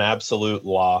an absolute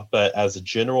law, but as a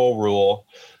general rule,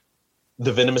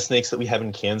 the venomous snakes that we have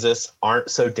in Kansas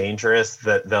aren't so dangerous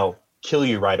that they'll kill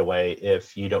you right away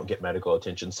if you don't get medical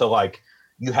attention. So like,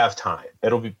 you have time.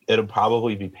 It'll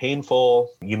probably be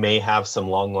painful. You may have some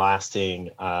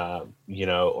long-lasting,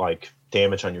 like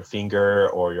damage on your finger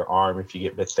or your arm if you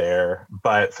get bit there.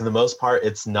 But for the most part,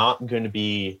 it's not going to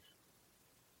be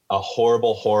a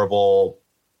horrible,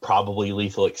 probably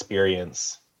lethal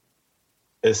experience,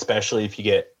 especially if you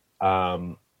get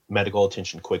medical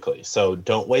attention quickly. So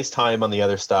don't waste time on the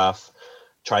other stuff.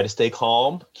 Try to stay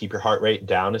calm. Keep your heart rate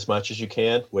down as much as you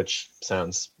can, which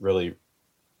sounds really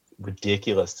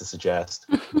ridiculous to suggest.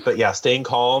 But yeah, staying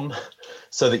calm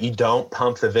so that you don't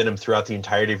pump the venom throughout the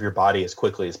entirety of your body as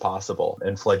quickly as possible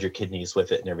and flood your kidneys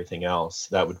with it and everything else.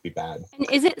 That would be bad. And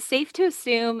is it safe to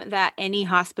assume that any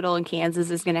hospital in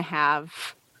Kansas is going to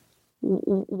have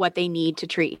what they need to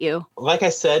treat you? Like I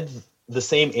said, the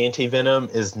same anti-venom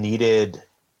is needed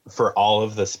for all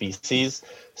of the species.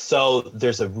 So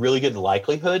there's a really good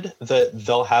likelihood that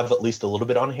they'll have at least a little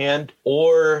bit on hand,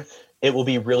 or it will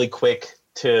be really quick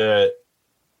to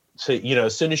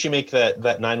as soon as you make that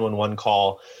 911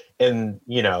 call and,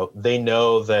 they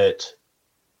know that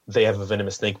they have a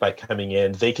venomous snake bite coming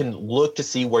in, they can look to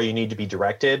see where you need to be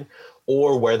directed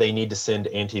or where they need to send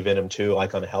anti-venom to,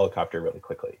 like on a helicopter, really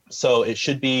quickly. So it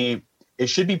should be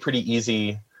pretty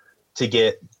easy to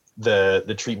get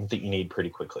the treatment that you need pretty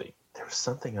quickly. There was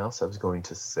something else I was going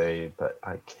to say, but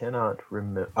I cannot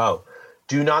remember. Oh,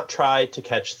 do not try to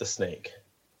catch the snake.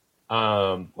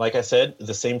 Like I said,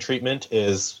 the same treatment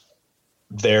is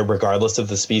there regardless of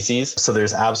the species. So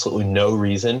there's absolutely no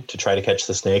reason to try to catch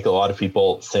the snake. A lot of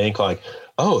people think like,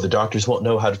 oh, the doctors won't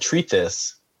know how to treat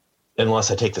this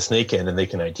unless I take the snake in and they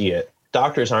can ID it.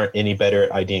 Doctors aren't any better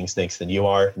at IDing snakes than you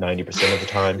are 90% of the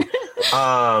time.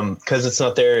 Because it's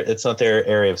not their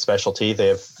area of specialty. They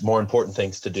have more important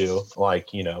things to do, like,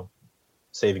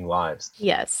 saving lives.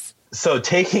 Yes. So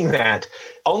taking that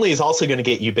only is also going to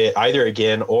get you bit either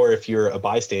again, or if you're a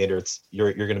bystander,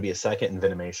 you're going to be a second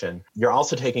envenomation. You're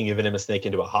also taking a venomous snake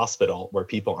into a hospital where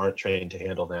people aren't trained to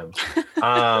handle them.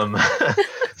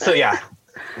 So yeah,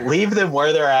 leave them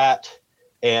where they're at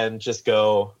and just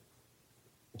go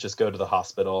just go to the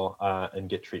hospital and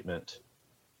get treatment.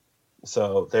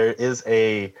 So there is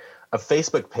a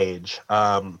Facebook page,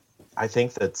 I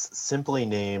think that's simply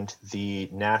named the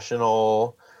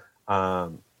National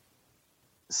National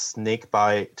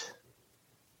Snakebite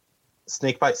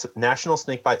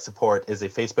Support is a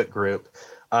Facebook group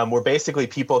where basically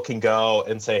people can go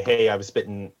and say, hey, I was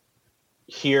bitten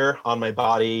here on my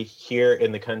body, here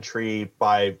in the country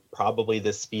by probably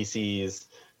this species.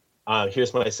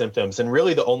 Here's my symptoms. And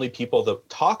really the only people that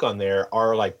talk on there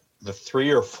are like the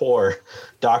 3 or 4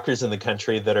 doctors in the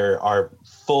country that are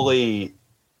fully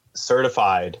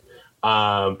certified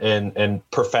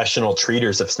and professional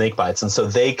treaters of snake bites. And so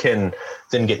they can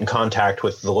then get in contact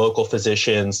with the local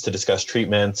physicians to discuss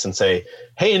treatments and say,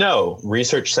 hey, no,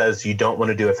 research says you don't want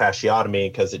to do a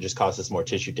fasciotomy because it just causes more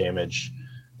tissue damage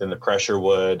than the pressure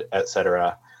would, et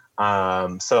cetera.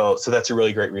 So that's a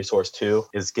really great resource too,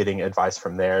 is getting advice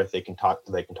from there. They can talk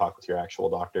with your actual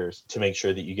doctors to make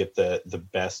sure that you get the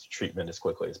best treatment as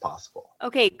quickly as possible.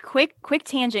 Okay, quick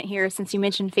tangent here since you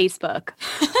mentioned Facebook.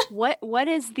 What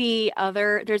is the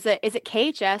other, is it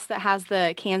KHS that has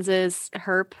the Kansas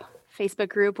Herp Facebook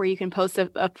group where you can post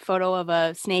a photo of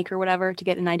a snake or whatever to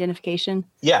get an identification?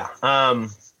 Yeah.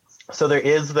 So there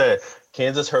is the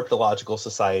Kansas Herpetological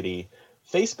Society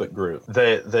Facebook group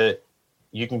that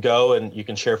you can go and you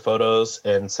can share photos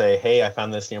and say, hey, I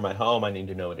found this near my home. I need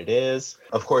to know what it is.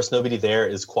 Of course, nobody there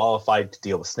is qualified to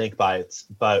deal with snake bites,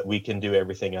 but we can do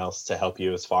everything else to help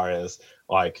you as far as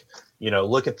like,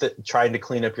 look at trying to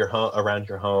clean up your home around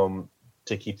your home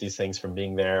to keep these things from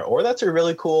being there. Or that's a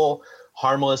really cool,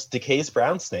 harmless DeKay's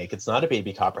brown snake. It's not a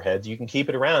baby copperhead. You can keep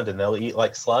it around and they'll eat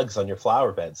like slugs on your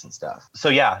flower beds and stuff. So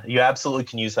yeah, you absolutely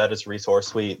can use that as a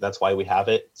resource. That's why we have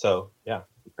it. So yeah.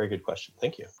 Very good question.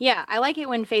 Thank you. Yeah, I like it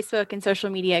when Facebook and social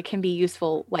media can be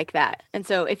useful like that. And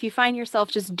so if you find yourself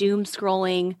just doom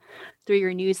scrolling through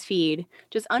your news feed,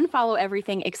 just unfollow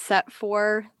everything except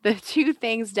for the 2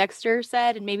 things Dexter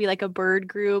said, and maybe like a bird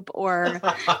group, or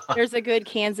there's a good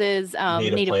Kansas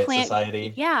Native Plant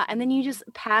Society. Yeah, and then you just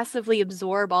passively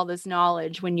absorb all this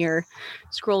knowledge when you're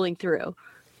scrolling through.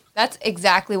 That's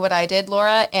exactly what I did,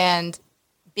 Laura. And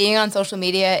being on social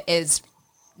media is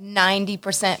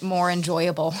 90% more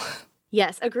enjoyable.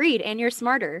 Yes, agreed. And you're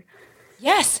smarter.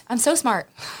 Yes, I'm so smart.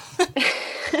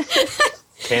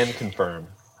 Can confirm.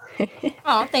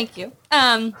 Oh, thank you.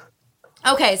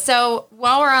 Okay, so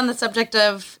while we're on the subject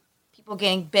of people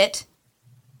getting bit,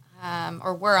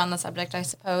 or we're on the subject, I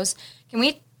suppose, can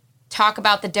we talk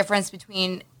about the difference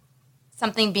between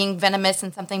something being venomous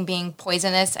and something being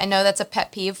poisonous? I know that's a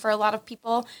pet peeve for a lot of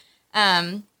people.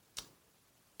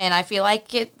 And I feel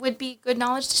like it would be good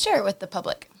knowledge to share with the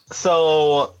public.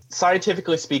 So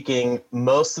scientifically speaking,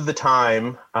 most of the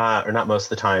time, or not most of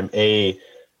the time, a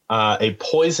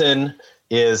poison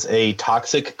is a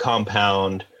toxic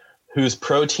compound whose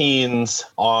proteins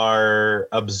are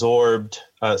absorbed,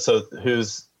 so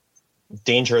whose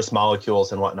dangerous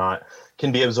molecules and whatnot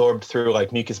can be absorbed through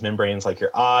like mucous membranes like your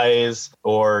eyes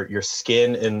or your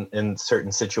skin in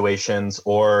certain situations,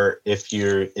 or if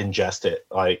you ingest it,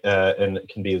 and it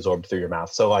can be absorbed through your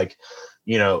mouth. So like,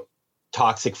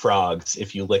 toxic frogs,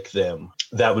 if you lick them,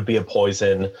 that would be a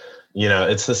poison.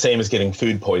 It's the same as getting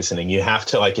food poisoning. You have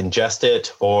to like ingest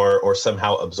it or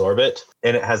somehow absorb it.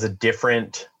 And it has a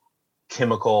different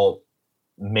chemical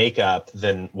makeup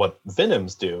than what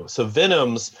venoms do. So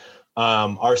venoms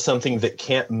are something that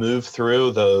can't move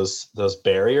through those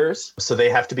barriers. So they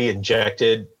have to be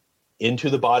injected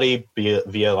into the body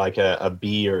via like a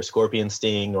bee or a scorpion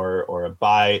sting or a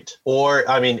bite. Or,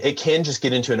 it can just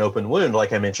get into an open wound,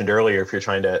 like I mentioned earlier, if you're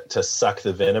trying to suck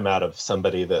the venom out of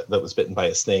somebody that was bitten by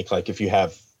a snake, like if you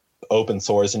have open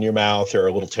sores in your mouth or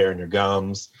a little tear in your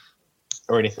gums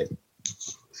or anything,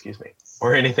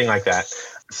 or anything like that.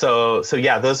 So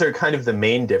yeah, those are kind of the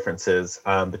main differences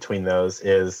between those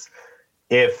is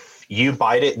if you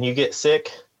bite it and you get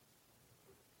sick,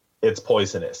 it's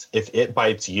poisonous. If it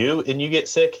bites you and you get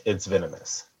sick, it's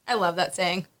venomous. I love that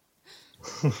saying.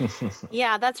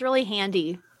 Yeah, that's really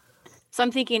handy. So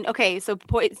I'm thinking, okay, so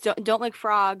don't lick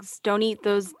frogs. Don't eat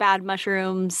those bad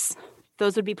mushrooms.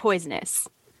 Those would be poisonous.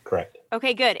 Correct.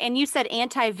 Okay, good. And you said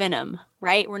anti-venom,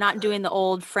 right? We're not doing the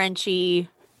old Frenchy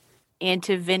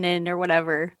anti-venom or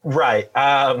whatever. Right.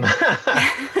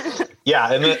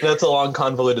 Yeah, and that's a long,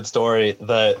 convoluted story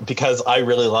because I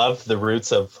really love the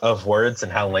roots of words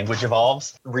and how language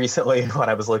evolves. Recently, when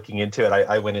I was looking into it,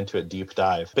 I went into a deep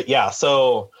dive. But yeah,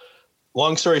 so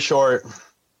long story short,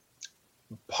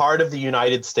 part of the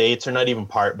United States, or not even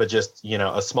part, but just,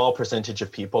 a small percentage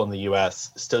of people in the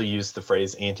U.S. still use the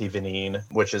phrase anti-venin,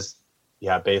 which is,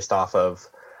 based off of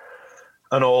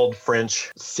an old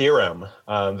French serum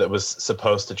that was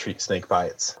supposed to treat snake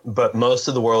bites. But most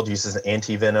of the world uses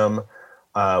anti-venom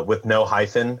with no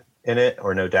hyphen in it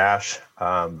or no dash.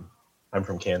 I'm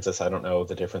from Kansas. I don't know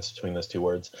the difference between those two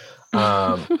words.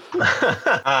 Yeah,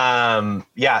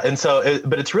 and so,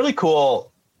 but it's really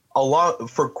cool.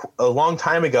 For a long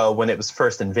time ago, when it was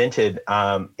first invented,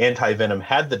 anti-venom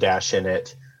had the dash in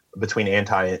it between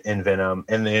anti and venom.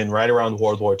 And then right around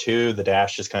World War II, the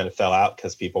dash just kind of fell out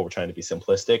because people were trying to be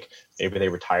simplistic. Maybe they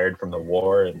retired from the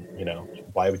war and,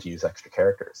 why would you use extra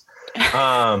characters?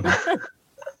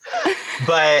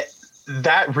 But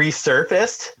that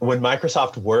resurfaced when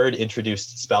Microsoft Word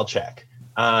introduced spell check,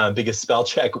 because spell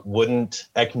check wouldn't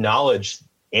acknowledge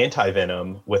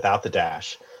anti-venom without the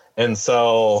dash. And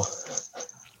so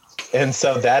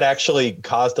that actually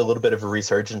caused a little bit of a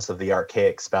resurgence of the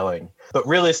archaic spelling. But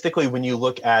realistically, when you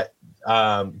look at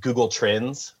Google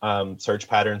Trends, search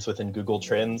patterns within Google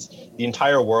Trends, the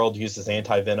entire world uses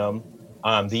anti-venom.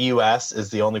 The US is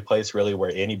the only place really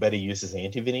where anybody uses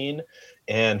antivenin.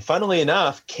 And funnily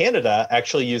enough, Canada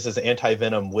actually uses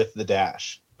anti-venom with the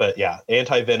dash. But yeah,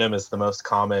 anti-venom is the most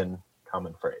common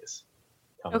phrase.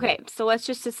 Okay, so let's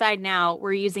just decide now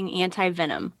we're using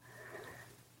anti-venom.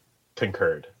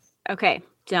 Concurred. Okay,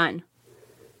 done.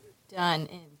 Done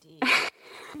indeed.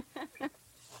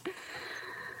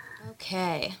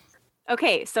 Okay.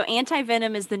 Okay, so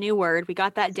anti-venom is the new word. We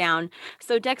got that down.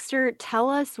 So Dexter, tell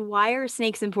us, why are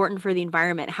snakes important for the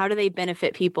environment? How do they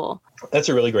benefit people? That's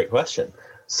a really great question.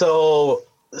 So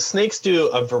snakes do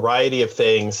a variety of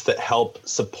things that help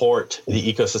support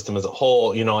the ecosystem as a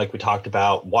whole. Like we talked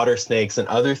about, water snakes and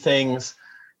other things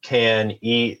can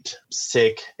eat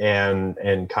sick and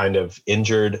kind of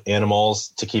injured animals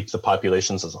to keep the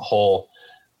populations as a whole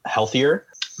healthier.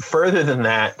 Further than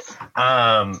that,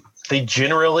 they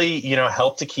generally,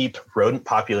 help to keep rodent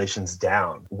populations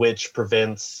down, which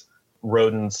prevents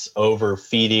rodents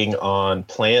overfeeding on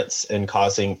plants and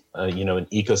causing, an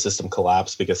ecosystem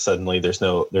collapse, because suddenly there's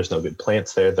no good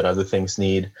plants there that other things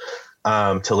need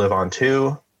to live on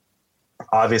too.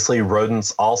 Obviously,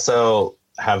 rodents also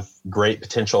have great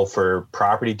potential for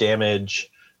property damage,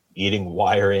 eating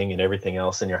wiring and everything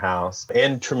else in your house,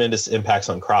 and tremendous impacts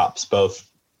on crops, both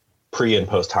pre and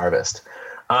post harvest.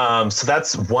 So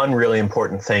that's one really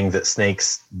important thing that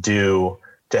snakes do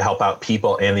to help out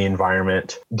people and the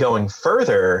environment. Going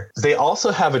further, they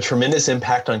also have a tremendous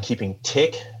impact on keeping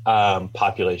tick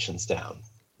populations down.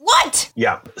 What?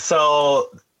 Yeah.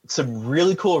 So some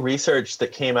really cool research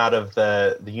that came out of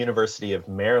the University of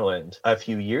Maryland a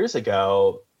few years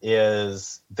ago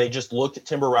is they just looked at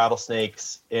timber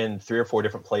rattlesnakes in 3 or 4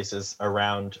 different places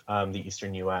around the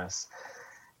eastern U.S.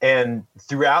 And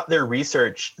throughout their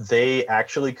research, they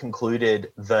actually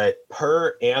concluded that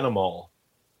per animal,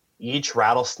 each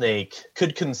rattlesnake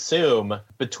could consume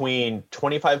between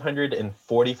 2,500 and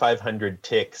 4,500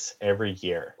 ticks every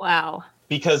year. Wow.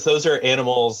 Because those are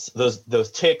animals,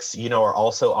 those ticks, are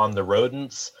also on the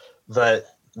rodents that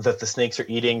the snakes are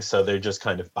eating, so they're just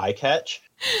kind of bycatch.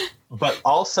 But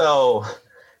also,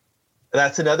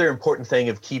 that's another important thing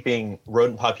of keeping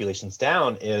rodent populations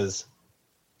down is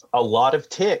a lot of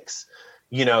ticks,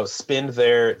 spend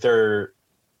their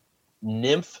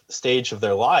nymph stage of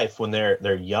their life when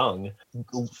they're young,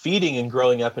 feeding and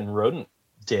growing up in rodent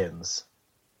dens.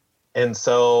 And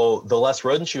so the less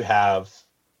rodents you have,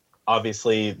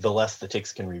 obviously, the less the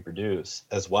ticks can reproduce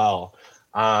as well.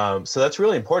 So that's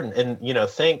really important. And,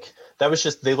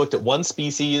 they looked at one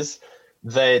species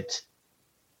that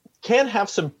can have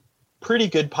some pretty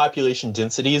good population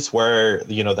densities where,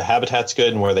 the habitat's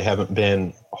good and where they haven't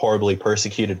been horribly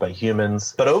persecuted by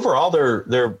humans. But overall,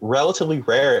 they're relatively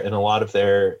rare in a lot of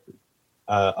their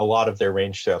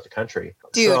range throughout the country.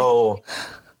 Dude. So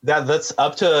that's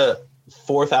up to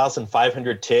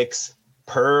 4,500 ticks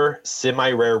per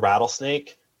semi-rare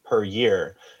rattlesnake per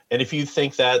year. And if you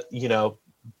think that,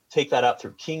 take that out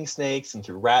through king snakes and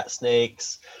through rat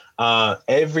snakes,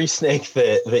 every snake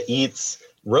that eats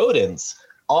rodents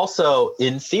also,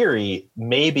 in theory,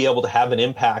 may be able to have an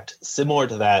impact similar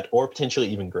to that or potentially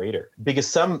even greater. Because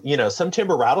some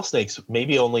timber rattlesnakes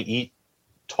maybe only eat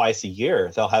twice a year.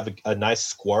 They'll have a nice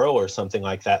squirrel or something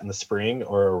like that in the spring,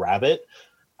 or a rabbit.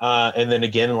 And then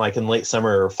again, like in late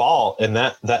summer or fall, and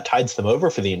that tides them over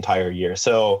for the entire year.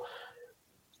 So,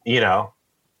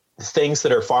 things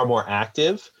that are far more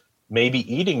active may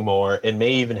be eating more and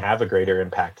may even have a greater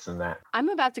impact than that. I'm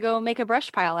about to go make a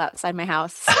brush pile outside my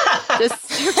house just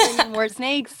to bring in more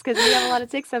snakes, because we have a lot of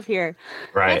ticks up here.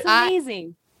 Right. That's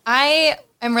amazing. I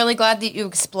am really glad that you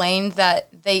explained that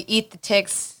they eat the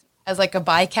ticks as like a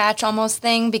bycatch almost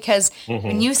thing, because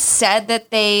when you said that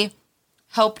they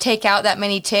help take out that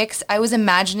many ticks. I was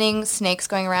imagining snakes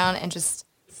going around and just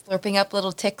slurping up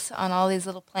little ticks on all these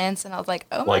little plants, and I was like,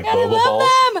 oh my Like God, boba I balls?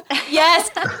 love them. Yes,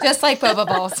 just like boba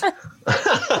balls.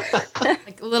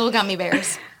 Like little gummy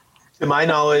bears. To my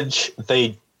knowledge,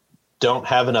 they don't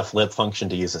have enough lip function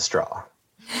to use a straw.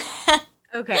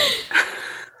 Okay.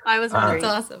 I was wondering.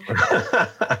 That's awesome.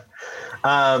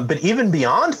 But even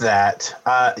beyond that,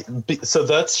 so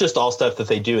that's just all stuff that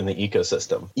they do in the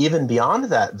ecosystem. Even beyond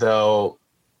that, though,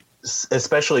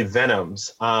 especially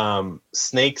venoms,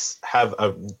 snakes have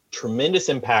a tremendous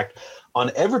impact on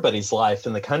everybody's life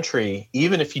in the country,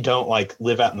 even if you don't like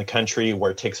live out in the country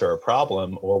where ticks are a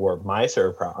problem or where mice are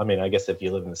a problem. I mean, I guess if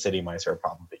you live in the city, mice are a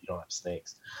problem, but you don't have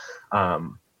snakes.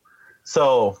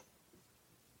 So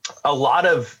a lot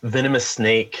of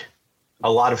snake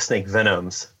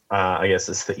venoms, I guess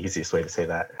is the easiest way to say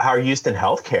that, are used in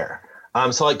healthcare.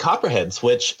 So like copperheads,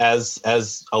 which as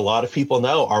a lot of people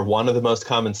know, are one of the most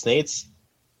common snakes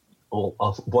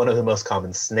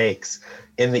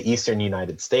in the eastern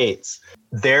United States.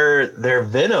 Their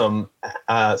venom,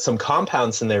 some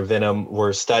compounds in their venom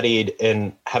were studied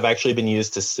and have actually been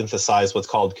used to synthesize what's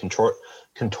called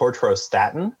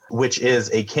contortrostatin, which is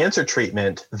a cancer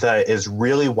treatment that is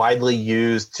really widely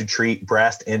used to treat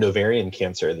breast and ovarian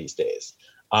cancer these days.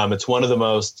 It's one of the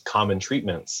most common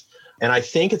treatments. And I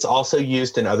think it's also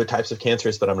used in other types of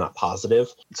cancers, but I'm not positive.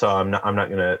 So I'm not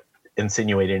going to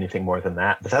insinuate anything more than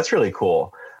that. But that's really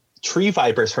cool. Tree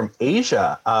vipers from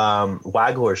Asia,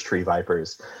 Wagler's tree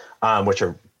vipers, which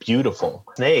are beautiful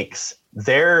snakes,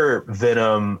 their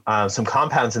venom, some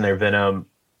compounds in their venom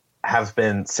have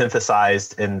been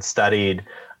synthesized and studied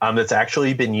that's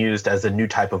actually been used as a new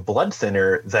type of blood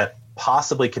thinner that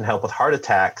possibly can help with heart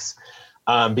attacks.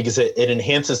 Because it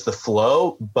enhances the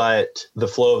flow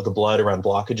of the blood around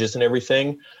blockages and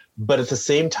everything. But at the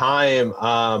same time,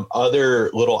 other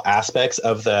little aspects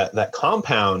of that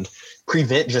compound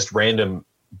prevent just random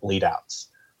bleed outs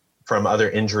from other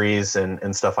injuries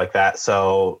and stuff like that.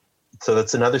 So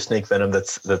that's another snake venom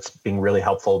that's being really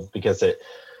helpful because it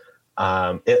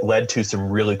led to some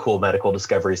really cool medical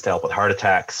discoveries to help with heart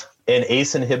attacks. And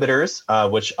ACE inhibitors,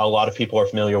 which a lot of people are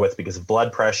familiar with because of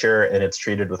blood pressure, and it's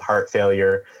treated with heart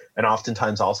failure and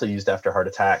oftentimes also used after heart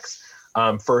attacks,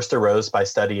 first arose by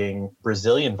studying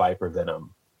Brazilian viper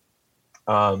venom.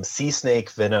 Sea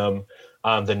snake venom,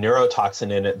 the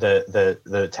neurotoxin in it that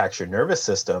attacks your nervous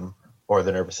system, or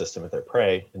the nervous system of their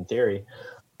prey, in theory,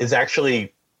 is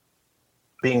actually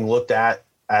being looked at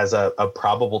as a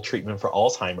probable treatment for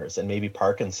Alzheimer's and maybe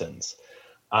Parkinson's.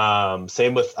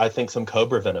 Same with, I think, some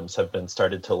cobra venoms have been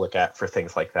started to look at for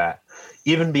things like that.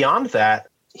 Even beyond that,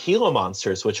 Gila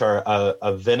monsters, which are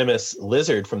a venomous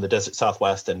lizard from the desert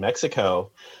Southwest in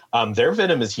Mexico, their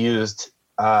venom is used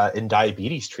in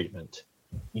diabetes treatment,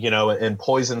 and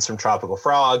poisons from tropical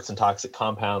frogs and toxic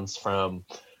compounds from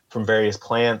various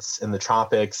plants in the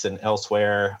tropics and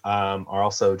elsewhere are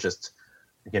also just,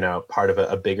 part of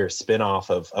a bigger spin-off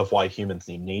of why humans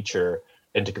need nature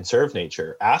and to conserve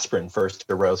nature. Aspirin first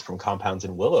arose from compounds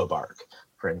in willow bark,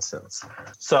 for instance.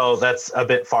 So that's a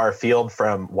bit far afield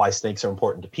from why snakes are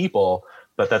important to people,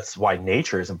 but that's why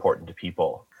nature is important to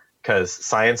people. Because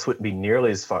science wouldn't be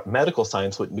nearly as far, medical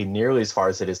science wouldn't be nearly as far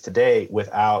as it is today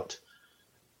without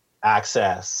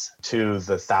access to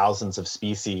the thousands of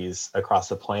species across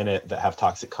the planet that have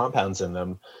toxic compounds in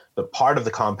them. But part of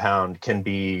the compound can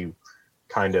be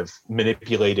kind of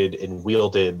manipulated and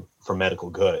wielded for medical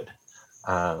good.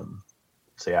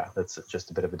 So yeah, that's just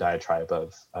a bit of a diatribe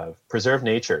of preserve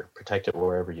nature, protect it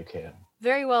wherever you can.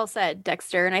 Very well said,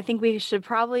 Dexter. And I think we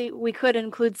could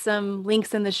include some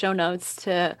links in the show notes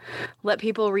to let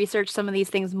people research some of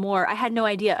these things more. I had no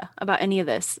idea about any of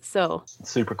this. So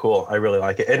super cool. I really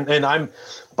like it. And I'm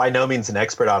by no means an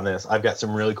expert on this. I've got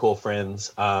some really cool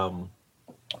friends, the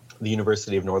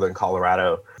University of Northern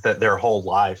Colorado, that their whole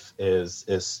life is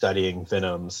studying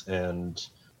venoms and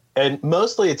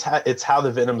mostly it's how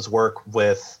the venoms work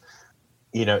with,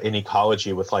 in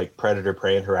ecology with like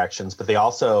predator-prey interactions, but they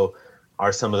also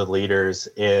are some of the leaders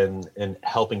in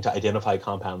helping to identify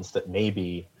compounds that may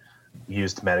be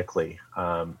used medically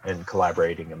and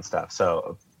collaborating and stuff.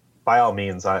 So by all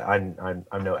means, I'm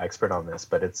no expert on this,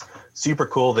 but it's super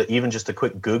cool that even just a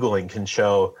quick Googling can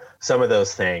show some of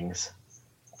those things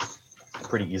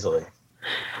pretty easily.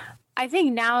 I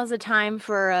think now is the time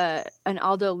for an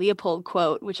Aldo Leopold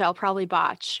quote, which I'll probably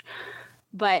botch.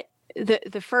 But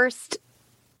the first,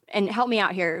 and help me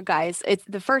out here, guys, it's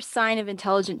the first sign of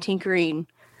intelligent tinkering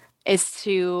is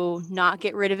to not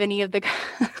get rid of any of the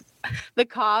the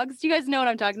cogs. Do you guys know what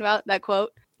I'm talking about? That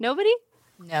quote? Nobody?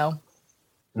 No.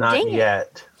 Not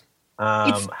yet.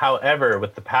 However,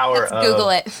 with the power Let's Google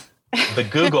it. the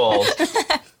Googles,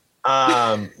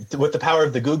 with the power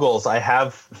of the Googles, I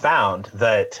have found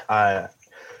that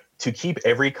to keep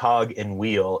every cog in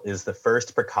wheel is the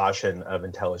first precaution of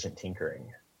intelligent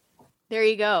tinkering. There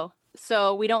you go.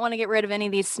 So we don't want to get rid of any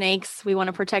of these snakes. We want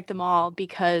to protect them all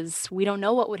because we don't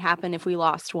know what would happen if we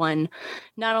lost one,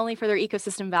 not only for their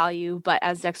ecosystem value, but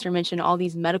as Dexter mentioned, all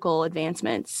these medical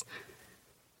advancements.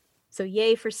 So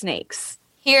yay for snakes.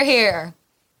 Hear, hear.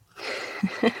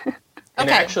 And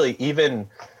actually, even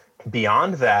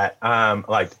beyond that,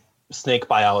 like snake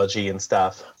biology and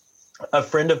stuff, a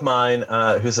friend of mine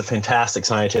who's a fantastic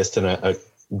scientist and a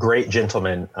great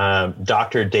gentleman,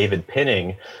 Dr. David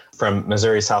Penning from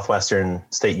Missouri Southwestern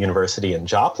State University in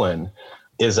Joplin,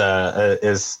 is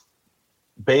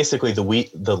basically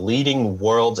the leading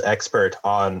world's expert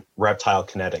on reptile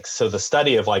kinetics. So the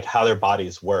study of like how their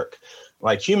bodies work.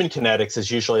 Like human kinetics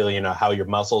is usually, you know, how your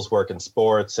muscles work in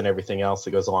sports and everything else that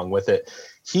goes along with it.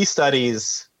 He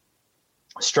studies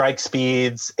strike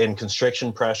speeds and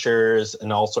constriction pressures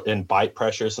and also in bite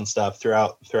pressures and stuff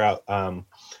throughout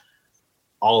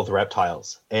all of the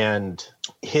reptiles. And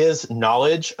his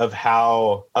knowledge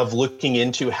of looking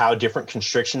into how different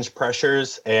constrictions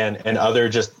pressures and other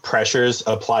just pressures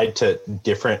applied to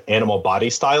different animal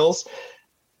body styles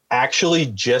actually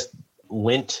just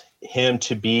lent him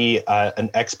to be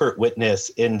an expert witness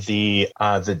in the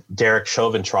Derek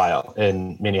Chauvin trial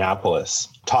in Minneapolis,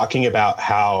 talking about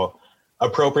how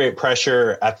appropriate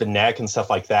pressure at the neck and stuff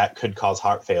like that could cause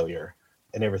heart failure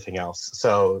and everything else.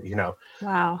 So, you know,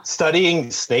 wow,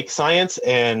 studying snake science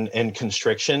and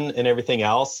constriction and everything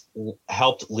else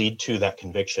helped lead to that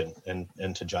conviction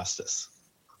and to justice.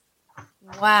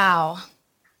 Wow.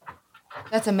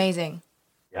 That's amazing.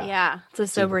 Yeah, it's a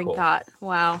sobering thought.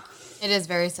 Wow. It is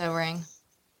very sobering.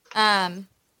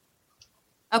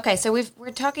 Okay, so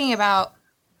we're talking about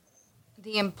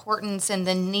the importance and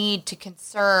the need to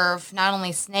conserve not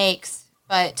only snakes,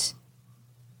 but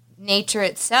nature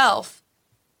itself.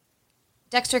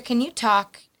 Dexter, can you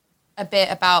talk a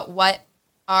bit about what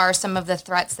are some of the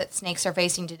threats that snakes are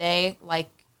facing today, like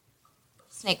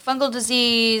snake fungal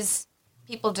disease,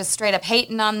 people just straight up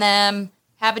hating on them,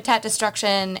 habitat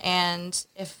destruction, and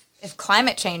if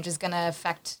climate change is going to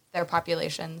affect their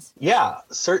populations? Yeah,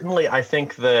 certainly. I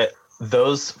think that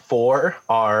those four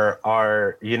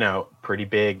are you know, pretty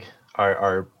big,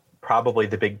 are probably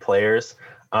the big players.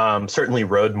 Certainly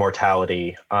road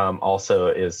mortality also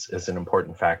is an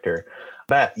important factor.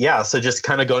 But yeah, so just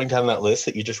kind of going down that list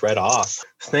that you just read off,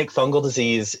 snake fungal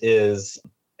disease is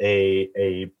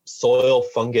a soil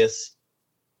fungus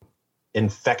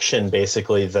infection,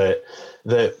 basically, that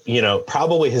you know,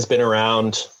 probably has been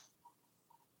around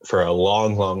for a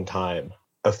long, long time.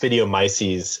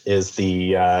 Ophidiomyces is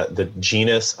the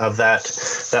genus of that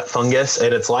fungus,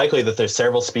 and it's likely that there's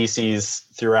several species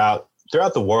throughout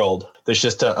the world. There's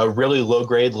just a really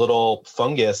low-grade little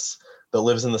fungus that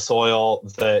lives in the soil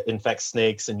that infects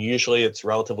snakes, and usually it's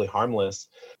relatively harmless.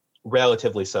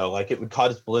 Relatively so. Like, it would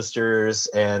cause blisters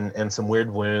and some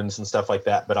weird wounds and stuff like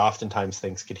that, but oftentimes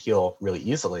things could heal really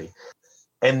easily.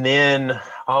 And then,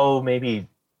 maybe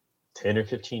 10 or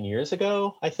 15 years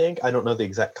ago, I think, I don't know the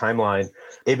exact timeline,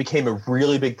 it became a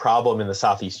really big problem in the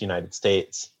Southeast United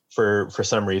States for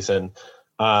some reason.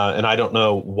 And I don't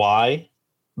know why,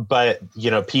 but,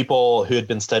 you know, people who had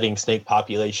been studying snake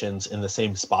populations in the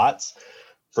same spots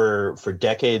for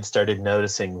decades started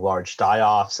noticing large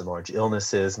die-offs and large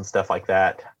illnesses and stuff like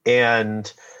that.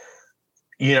 And,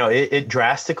 you know, it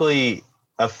drastically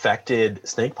affected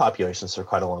snake populations for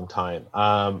quite a long time.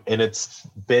 And it's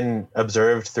been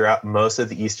observed throughout most of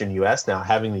the eastern U.S. now,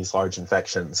 having these large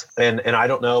infections. And I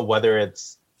don't know whether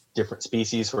it's different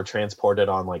species were transported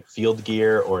on like field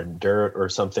gear or in dirt or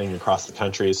something across the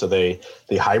country, so they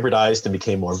hybridized and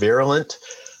became more virulent,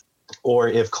 or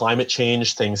if climate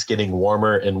change, things getting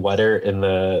warmer and wetter in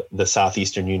the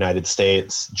southeastern United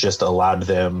States just allowed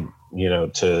them, you know,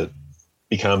 to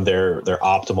become their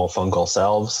optimal fungal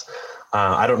selves.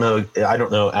 I don't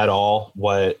know at all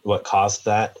what caused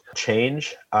that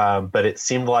change, but it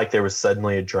seemed like there was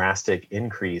suddenly a drastic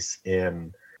increase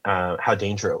in how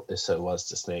dangerous it was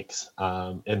to snakes.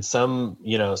 And some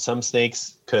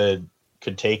snakes could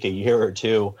take a year or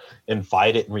two and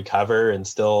fight it and recover and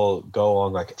still go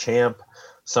along like a champ.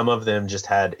 Some of them just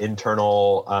had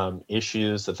internal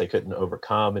issues that they couldn't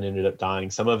overcome and ended up dying.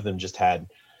 Some of them just had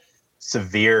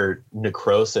severe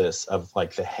necrosis of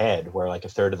like the head, where like a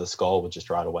third of the skull would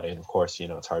just rot away. And of course, you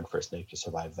know, it's hard for a snake to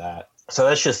survive that. So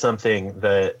that's just something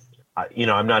that, you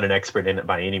know, I'm not an expert in it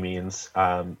by any means.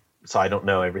 So I don't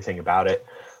know everything about it,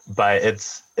 but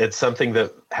it's something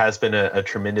that has been a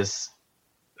tremendous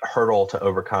hurdle to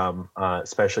overcome,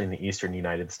 especially in the eastern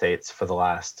United States for the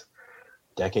last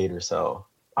decade or so.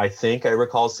 I think I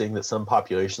recall seeing that some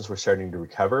populations were starting to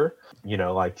recover,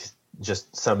 like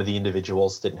just some of the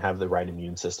individuals didn't have the right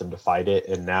immune system to fight it.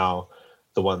 And now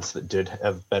the ones that did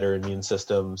have better immune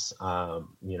systems, are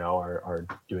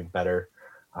doing better.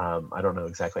 I don't know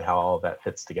exactly how all of that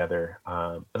fits together.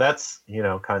 But that's,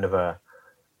 kind of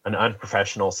an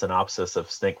unprofessional synopsis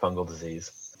of snake fungal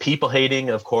disease. People hating,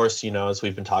 of course, as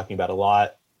we've been talking about a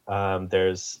lot,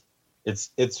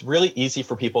 it's really easy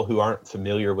for people who aren't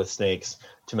familiar with snakes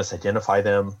to misidentify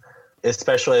them,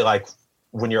 especially like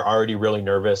when you're already really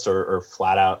nervous or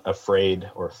flat out afraid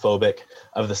or phobic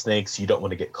of the snakes. You don't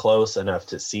want to get close enough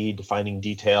to see defining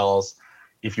details.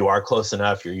 If you are close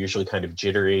enough, you're usually kind of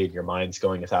jittery and your mind's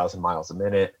going 1,000 miles a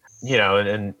minute,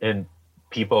 and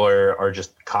people are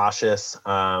just cautious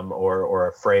or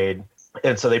afraid.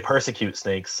 And so they persecute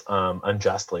snakes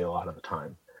unjustly a lot of the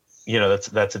time.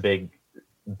 That's a big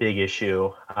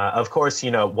issue. Of course,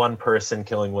 one person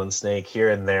killing one snake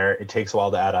here and there, it takes a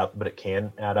while to add up, but it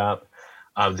can add up.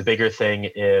 The bigger thing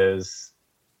is,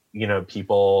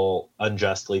 people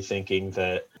unjustly thinking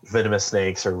that venomous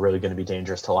snakes are really going to be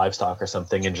dangerous to livestock or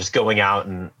something, and just going out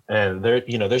and there,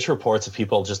 there's reports of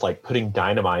people just like putting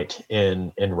dynamite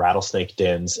in rattlesnake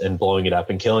dens and blowing it up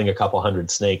and killing a couple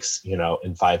hundred snakes,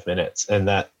 in 5 minutes. And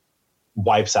that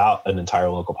wipes out an entire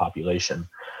local population.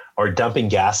 Or dumping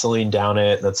gasoline down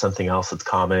it. That's something else that's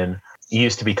common. It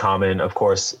used to be common, of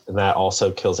course, and that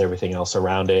also kills everything else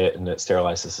around it, and it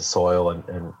sterilizes the soil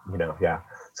and yeah.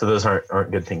 So those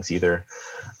aren't good things either.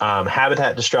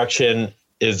 Habitat destruction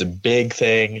is a big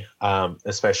thing,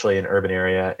 especially in urban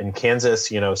area. In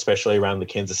Kansas, especially around the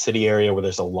Kansas City area where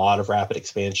there's a lot of rapid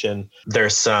expansion.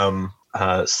 There's some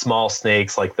small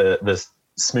snakes like the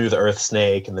smooth earth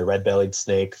snake and the red-bellied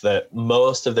snake that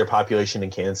most of their population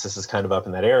in Kansas is kind of up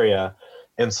in that area.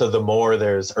 And so the more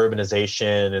there's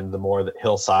urbanization and the more that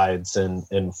hillsides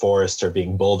and forests are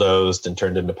being bulldozed and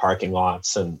turned into parking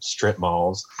lots and strip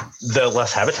malls, the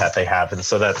less habitat they have. And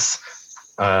so that's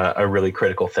a really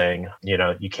critical thing.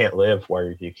 You can't live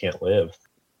where you can't live.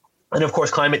 And of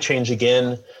course, climate change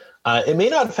again, it may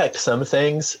not affect some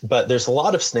things, but there's a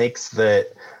lot of snakes that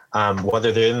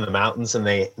whether they're in the mountains and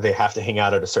they have to hang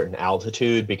out at a certain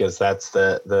altitude because that's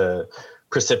the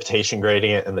precipitation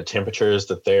gradient and the temperatures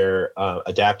that they're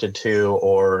adapted to,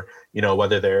 or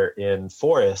whether they're in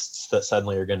forests that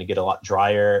suddenly are going to get a lot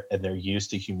drier and they're used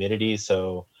to humidity,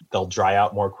 so they'll dry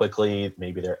out more quickly.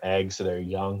 Maybe their eggs or their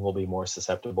young will be more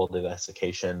susceptible to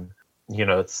desiccation.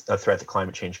 It's a threat that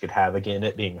climate change could have. Again,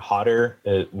 it being hotter,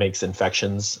 it makes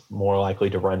infections more likely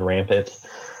to run rampant.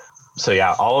 So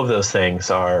yeah, all of those things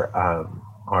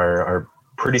are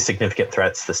pretty significant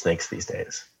threats to snakes these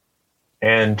days.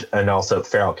 And also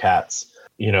feral cats.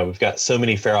 We've got so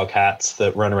many feral cats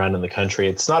that run around in the country.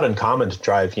 It's not uncommon to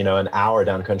drive, an hour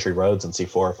down country roads and see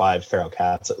 4 or 5 feral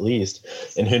cats at least.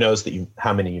 And who knows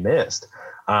how many you missed.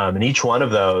 And each one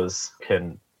of those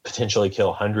can potentially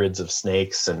kill hundreds of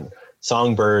snakes and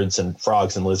songbirds and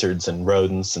frogs and lizards and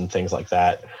rodents and things like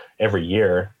that every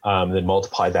year. Then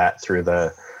multiply that through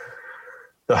the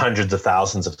hundreds of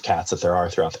thousands of cats that there are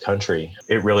throughout the country.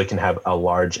 It really can have a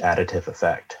large additive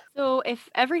effect. So if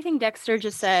everything Dexter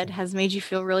just said has made you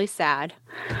feel really sad,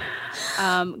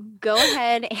 go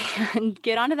ahead and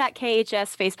get onto that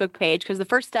KHS Facebook page, because the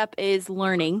first step is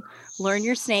learn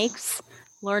your snakes,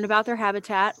 learn about their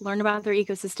habitat, learn about their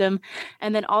ecosystem,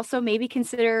 and then also maybe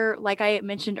consider, like I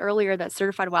mentioned earlier, that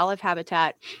certified wildlife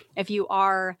habitat. If you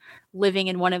are living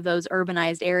in one of those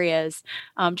urbanized areas,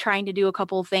 trying to do a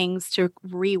couple things to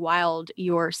rewild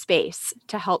your space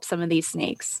to help some of these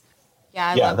snakes. Yeah,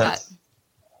 I love that.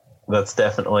 That's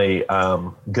definitely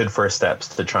good first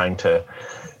steps to trying to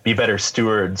be better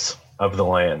stewards of the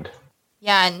land.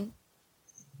 Yeah, and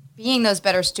being those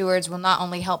better stewards will not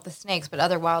only help the snakes, but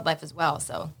other wildlife as well.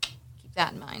 So keep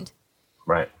that in mind.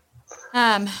 Right.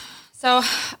 So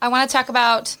I want to talk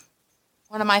about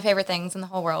one of my favorite things in the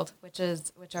whole world, which are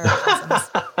possums.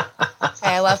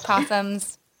 Okay, I love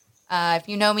possums. If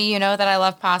you know me, you know that I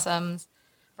love possums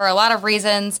for a lot of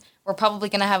reasons. We're probably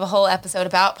going to have a whole episode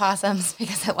about possums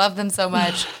because I love them so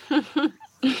much.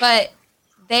 But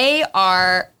they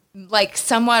are like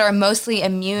somewhat or mostly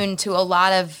immune to a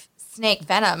lot of snake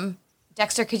venom.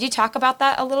 Dexter, could you talk about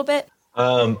that a little bit?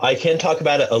 I can talk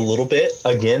about it a little bit.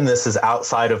 Again, this is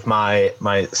outside of my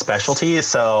specialty,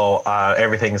 so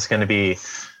everything's going to be,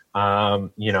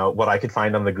 what I could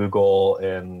find on the Google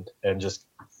and just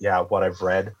what I've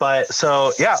read. But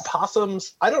so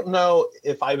possums, I don't know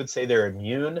if I would say they're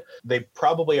immune. They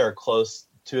probably are close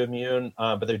to immune,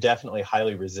 but they're definitely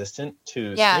highly resistant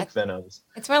to snake venoms.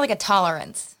 It's more like a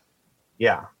tolerance.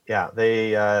 Yeah,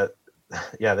 they have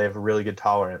a really good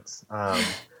tolerance.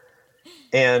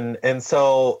 And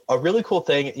so a really cool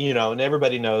thing, and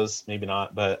everybody knows, maybe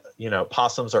not, but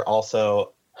possums are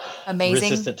also amazing,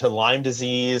 resistant to Lyme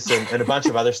disease and a bunch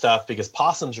of other stuff, because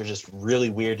possums are just really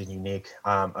weird and unique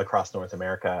across North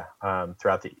America,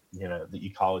 throughout the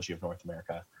ecology of North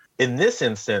America. In this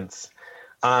instance,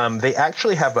 they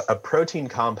actually have a protein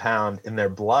compound in their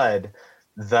blood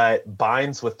that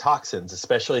binds with toxins,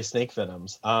 especially snake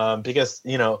venoms, because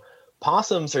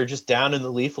possums are just down in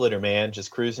the leaf litter, man,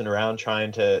 just cruising around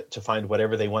trying to find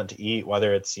whatever they want to eat,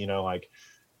 whether it's like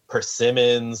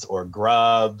persimmons or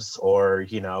grubs or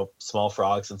small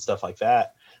frogs and stuff like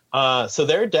that. So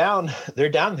they're down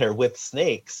there with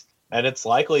snakes, and it's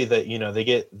likely that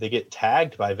they get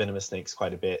tagged by venomous snakes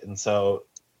quite a bit. And so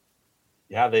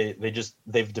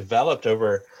they've developed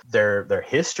over their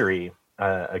history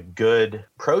a good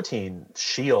protein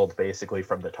shield, basically,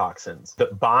 from the toxins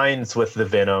that binds with the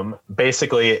venom.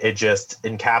 Basically, it just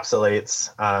encapsulates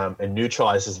and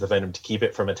neutralizes the venom to keep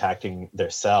it from attacking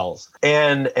their cells.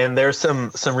 And there's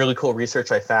some really cool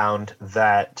research I found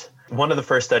that one of the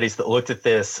first studies that looked at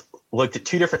this looked at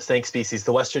two different snake species,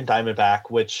 the Western Diamondback,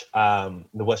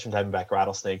 the Western Diamondback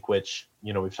rattlesnake, which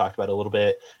we've talked about a little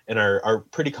bit and are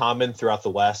pretty common throughout the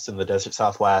West and the desert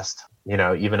Southwest,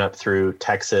 even up through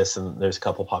Texas, and there's a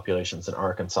couple populations in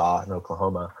Arkansas and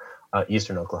Oklahoma,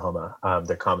 eastern Oklahoma.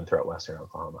 They're common throughout western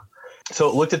Oklahoma. So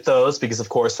it looked at those because, of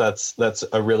course, that's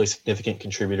a really significant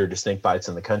contributor to snake bites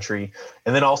in the country.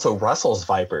 And then also Russell's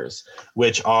vipers,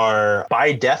 which are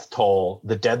by death toll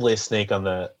the deadliest snake on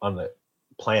the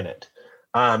planet.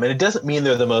 And it doesn't mean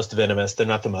they're the most venomous. They're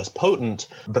not the most potent,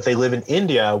 but they live in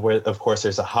India, where, of course,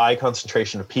 there's a high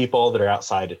concentration of people that are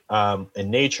outside in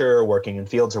nature, working in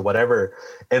fields or whatever.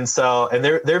 And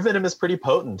their venom is pretty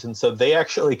potent. And so they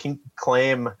actually can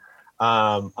claim,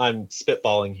 I'm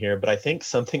spitballing here, but I think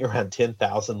something around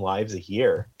 10,000 lives a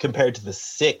year compared to the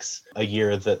 6 a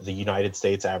year that the United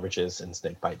States averages in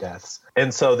snake bite deaths.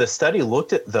 And so the study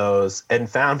looked at those and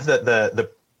found that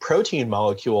the protein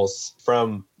molecules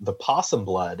from the possum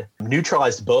blood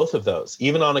neutralized both of those,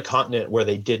 even on a continent where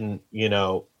they didn't,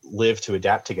 live to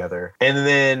adapt together. And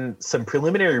then some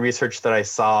preliminary research that I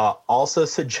saw also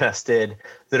suggested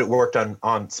that it worked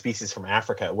on species from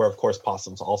Africa, where, of course,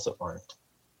 possums also aren't.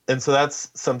 And so that's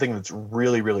something that's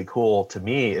really, really cool to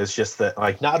me, is just that,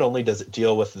 not only does it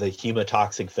deal with the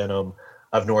hemotoxic venom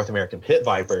of North American pit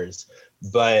vipers,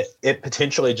 but it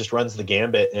potentially just runs the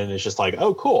gambit and is just like,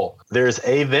 oh, cool, there's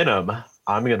a venom,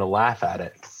 I'm going to laugh at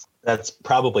it. That's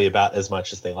probably about as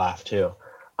much as they laugh, too.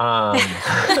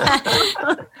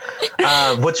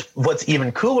 What's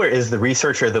even cooler is the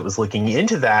researcher that was looking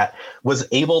into that was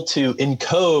able to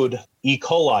encode E.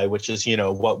 coli, which is,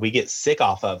 what we get sick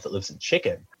off of that lives in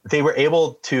chicken. They were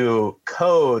able to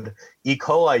code E.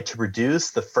 coli to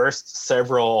reduce the first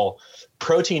several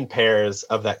protein pairs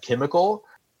of that chemical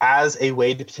as a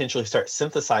way to potentially start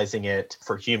synthesizing it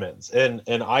for humans. And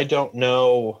I don't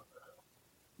know,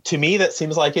 to me, that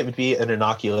seems like it would be an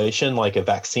inoculation, like a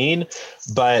vaccine,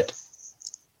 but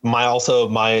my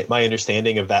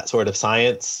understanding of that sort of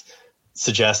science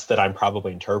suggests that I'm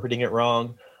probably interpreting it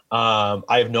wrong.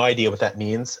 I have no idea what that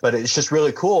means, but it's just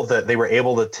really cool that they were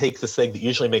able to take this thing that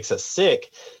usually makes us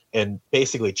sick and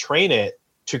basically train it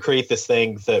to create this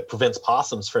thing that prevents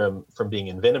possums from being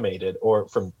envenomated or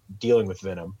from dealing with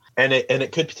venom. And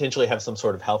it could potentially have some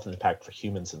sort of health impact for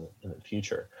humans in the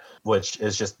future, which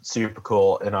is just super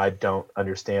cool. And I don't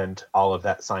understand all of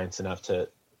that science enough to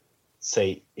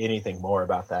say anything more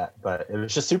about that, but it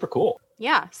was just super cool.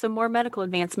 Yeah, some more medical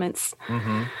advancements.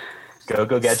 Mm-hmm.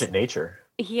 Go gadget nature.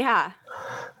 Yeah.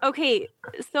 Okay,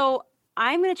 so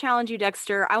I'm going to challenge you,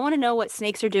 Dexter. I want to know what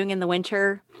snakes are doing in the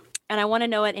winter, and I want to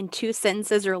know it in 2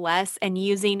 sentences or less and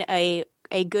using a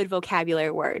good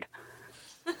vocabulary word.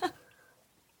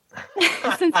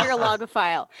 Since you're a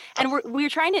logophile. And we're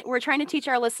trying to teach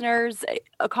our listeners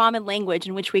a common language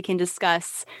in which we can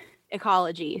discuss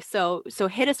ecology. So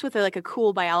hit us with a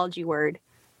cool biology word.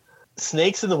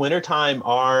 Snakes in the wintertime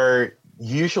are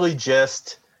usually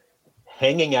just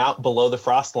hanging out below the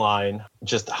frost line,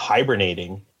 just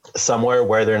hibernating somewhere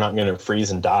where they're not going to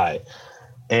freeze and die.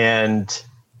 And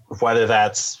whether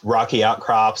that's rocky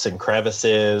outcrops and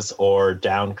crevices or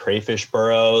down crayfish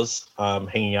burrows,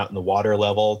 hanging out in the water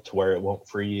level to where it won't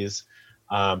freeze,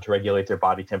 to regulate their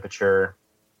body temperature.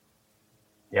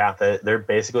 Yeah, they're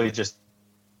basically just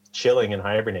chilling and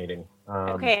hibernating.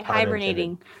 Okay,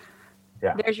 hibernating.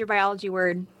 Yeah. There's your biology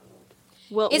word.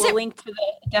 We'll link to the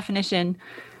definition.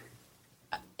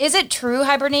 Is it true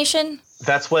hibernation?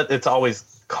 That's what it's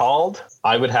always called.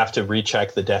 I would have to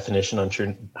recheck the definition on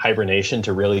true hibernation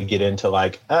to really get into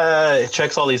like, it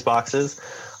checks all these boxes.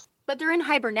 But they're in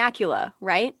hibernacula,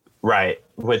 right? Right.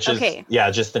 Which is,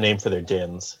 just the name for their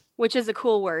dens. Which is a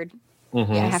cool word, I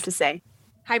have to say.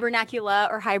 Hibernacula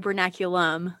or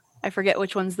hibernaculum. I forget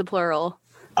which one's the plural.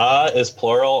 Is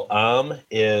plural.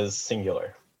 Is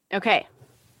singular. Okay.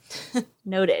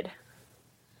 Noted.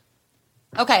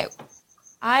 Okay.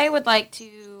 I would like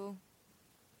to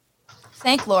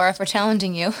thank Laura for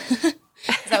challenging you.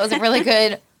 That was really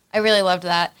good. I really loved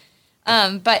that.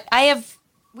 But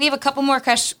we have a couple more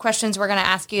questions we're going to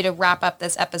ask you to wrap up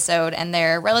this episode, and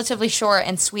they're relatively short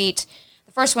and sweet.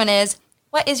 The first one is,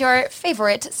 what is your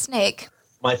favorite snake?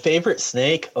 My favorite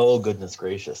snake? Oh, goodness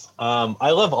gracious. I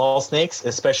love all snakes,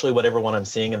 especially whatever one I'm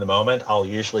seeing in the moment. I'll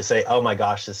usually say, oh my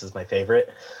gosh, this is my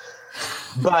favorite.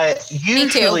 But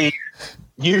usually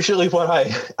what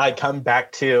I come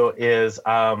back to is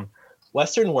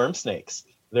western worm snakes.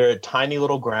 They're a tiny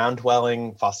little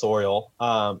ground-dwelling fossorial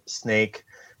snake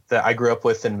that I grew up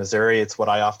with in Missouri. It's what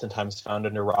I oftentimes found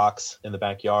under rocks in the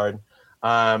backyard.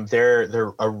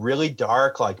 They're a really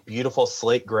dark, like beautiful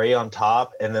slate gray on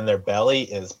top, and then their belly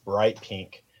is bright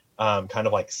pink, kind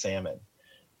of like salmon,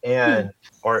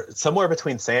 or somewhere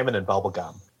between salmon and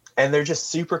bubblegum. And they're just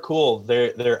super cool.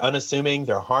 They're unassuming.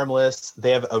 They're harmless.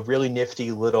 They have a really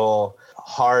nifty little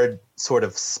hard sort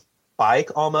of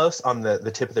spike almost on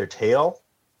the tip of their tail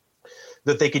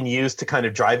that they can use to kind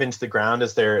of drive into the ground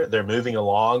as they're moving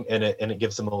along, and it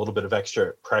gives them a little bit of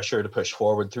extra pressure to push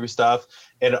forward through stuff.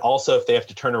 And also, if they have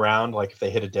to turn around, like if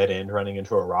they hit a dead end running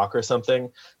into a rock or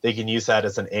something, they can use that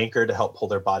as an anchor to help pull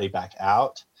their body back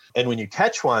out. And when you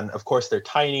catch one, of course, they're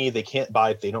tiny. They can't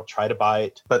bite. They don't try to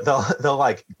bite, but they'll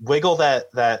like wiggle that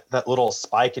little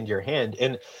spike into your hand.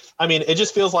 And I mean, it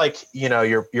just feels like,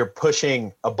 you're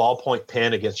pushing a ballpoint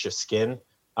pen against your skin,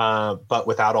 but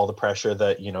without all the pressure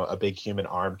that, a big human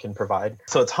arm can provide.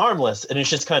 So it's harmless, and it's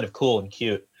just kind of cool and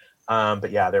cute.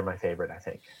 But yeah, they're my favorite, I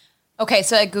think. Okay,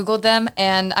 so I Googled them,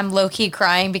 and I'm low-key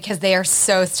crying because they are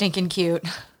so stinking cute.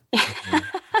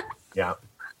 Yeah.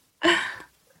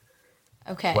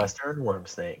 Okay. Western worm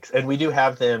snakes. And we do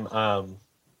have them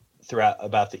throughout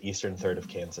about the eastern third of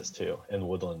Kansas, too, in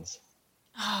woodlands.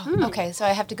 Oh, okay, so I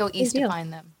have to go east to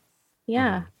find them.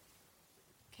 Yeah.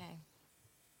 Okay.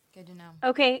 Good to know.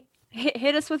 Okay,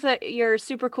 hit us with your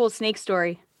super cool snake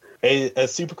story. A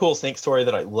super cool snake story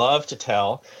that I love to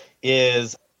tell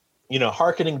is,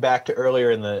 hearkening back to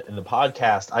earlier in the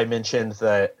podcast, I mentioned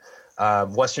that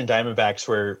Western Diamondbacks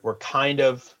were kind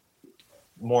of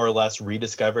more or less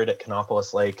rediscovered at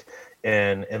Canopolis Lake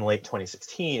in late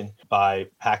 2016 by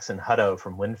Paxton Hutto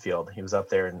from Winfield. He was up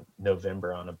there in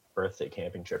November on a birthday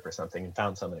camping trip or something and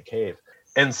found some in a cave.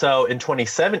 And so in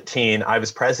 2017, I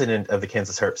was president of the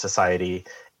Kansas Herp Society,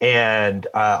 and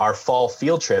our fall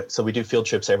field trip. So we do field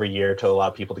trips every year to allow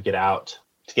people to get out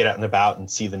and about and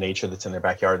see the nature that's in their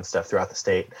backyard and stuff throughout the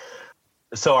state.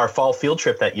 So our fall field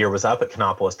trip that year was up at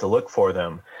Canopolis to look for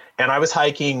them. And I was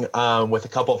hiking with a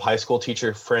couple of high school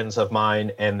teacher friends of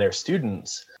mine and their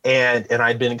students. And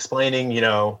I'd been explaining,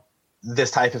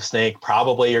 this type of snake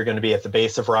probably are going to be at the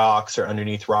base of rocks or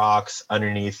underneath rocks,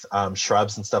 underneath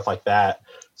shrubs and stuff like that.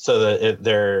 So that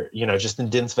they're, just in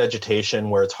dense vegetation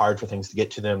where it's hard for things to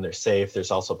get to them. They're safe.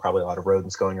 There's also probably a lot of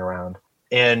rodents going around.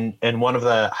 And one of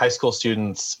the high school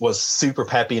students was super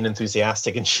peppy and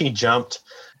enthusiastic, and she jumped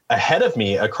ahead of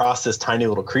me across this tiny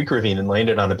little creek ravine and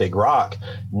landed on a big rock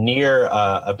near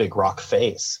a big rock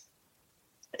face,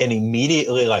 and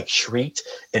immediately shrieked.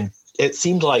 And it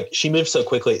seemed like she moved so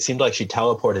quickly. It seemed like she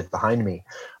teleported behind me,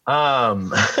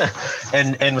 and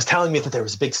was telling me that there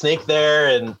was a big snake there,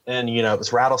 and it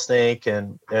was rattlesnake.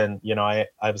 And I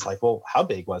was like, well, how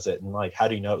big was it? And how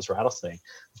do you know it was rattlesnake?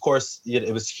 Of course,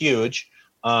 it was huge.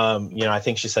 I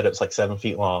think she said it was 7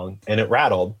 feet long, and it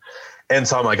rattled. And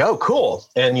so I'm like, oh, cool.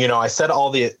 And, I set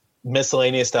all the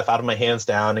miscellaneous stuff out of my hands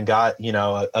down and got,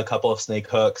 a couple of snake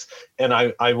hooks. And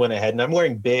I went ahead, and I'm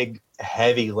wearing big,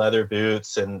 heavy leather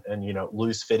boots and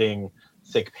loose fitting,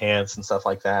 thick pants and stuff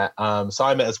like that. So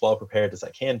I'm as well prepared as I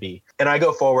can be. And I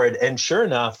go forward, and sure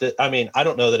enough, I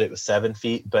don't know that it was 7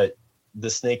 feet, but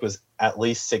the snake was at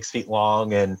least 6 feet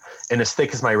long and as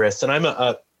thick as my wrist. And I'm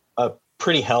a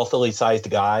pretty healthily sized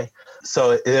guy.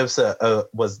 So it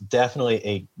was definitely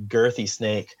a girthy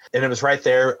snake. And it was right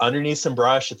there underneath some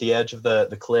brush at the edge of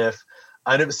the cliff.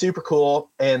 And it was super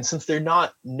cool. And since they're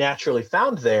not naturally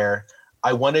found there,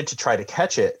 I wanted to try to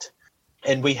catch it.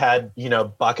 And we had,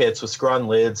 buckets with screw-on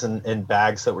lids and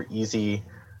bags that were easy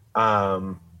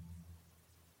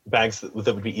bags that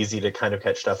would be easy to kind of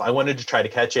catch stuff. I wanted to try to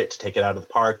catch it, to take it out of the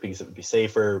park because it would be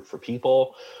safer for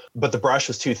people, but the brush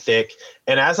was too thick.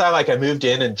 And as I moved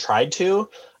in and tried to,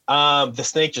 the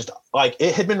snake just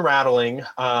it had been rattling,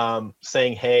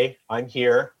 saying, "Hey, I'm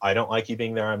here. I don't like you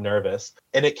being there. I'm nervous."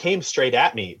 And it came straight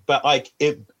at me, but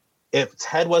its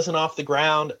head wasn't off the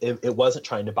ground. It wasn't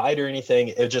trying to bite or anything.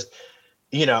 It just,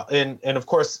 and of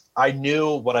course I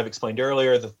knew what I've explained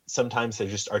earlier, that sometimes they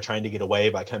just are trying to get away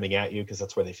by coming at you because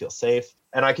that's where they feel safe.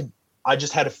 And I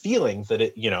just had a feeling that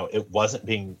it wasn't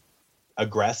being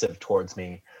aggressive towards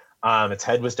me. Its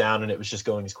head was down and it was just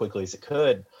going as quickly as it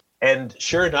could. And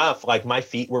sure enough, my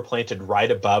feet were planted right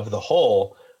above the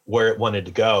hole where it wanted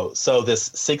to go. So this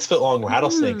 6-foot long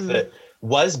rattlesnake that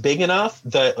was big enough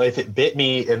that if it bit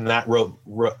me in that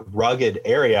rugged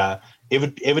area,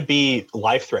 it would be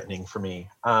life-threatening for me.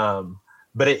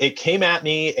 But it came at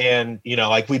me, and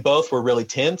we both were really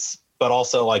tense, but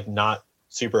also not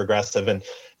super aggressive. And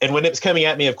when it was coming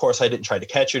at me, of course, I didn't try to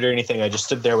catch it or anything. I just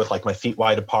stood there with my feet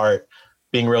wide apart,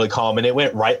 being really calm. And it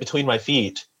went right between my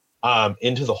feet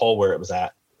into the hole where it was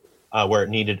at, where it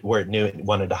knew it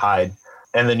wanted to hide.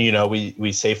 And then,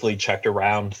 we safely checked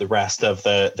around the rest of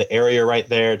the area right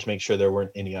there to make sure there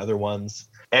weren't any other ones.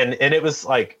 And it was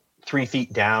 3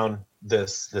 feet down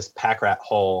this pack rat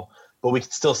hole, but we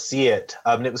could still see it.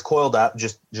 And it was coiled up,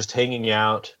 just hanging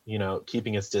out,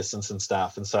 keeping its distance and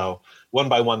stuff. And so one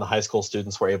by one, the high school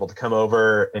students were able to come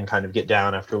over and kind of get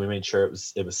down after we made sure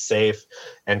it was safe,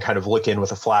 and kind of look in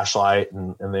with a flashlight,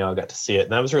 and they all got to see it.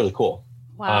 And that was really cool.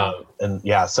 Wow.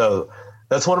 So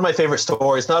that's one of my favorite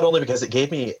stories, not only because it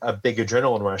gave me a big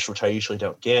adrenaline rush, which I usually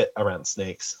don't get around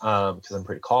snakes because I'm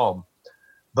pretty calm,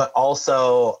 but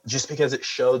also just because it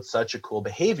showed such a cool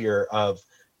behavior of,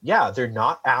 they're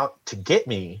not out to get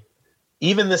me.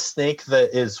 Even the snake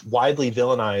that is widely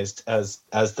villainized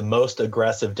as the most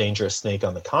aggressive, dangerous snake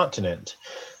on the continent,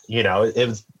 it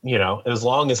was, as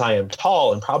long as I am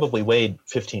tall and probably weighed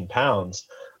 15 pounds,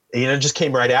 it just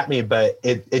came right at me, but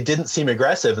it didn't seem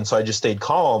aggressive. And so I just stayed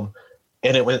calm,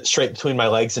 and it went straight between my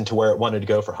legs into where it wanted to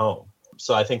go for home.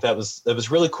 So I think that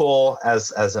was really cool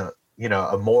as a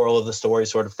moral of the story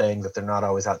sort of thing, that they're not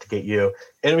always out to get you.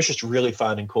 And it was just really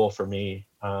fun and cool for me.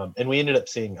 And we ended up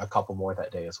seeing a couple more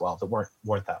that day as well that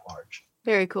weren't that large.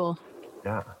 Very cool.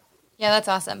 Yeah. Yeah, that's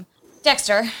awesome.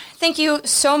 Dexter, thank you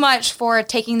so much for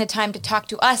taking the time to talk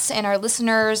to us and our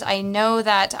listeners. I know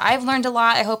that I've learned a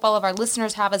lot. I hope all of our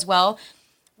listeners have as well.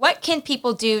 What can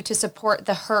people do to support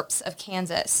the Herps of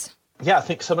Kansas? Yeah,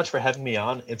 thanks so much for having me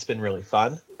on. It's been really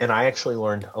fun. And I actually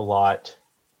learned a lot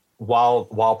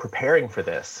while preparing for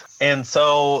this. And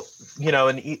so,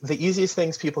 the easiest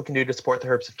things people can do to support the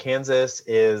Herps of Kansas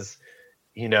is,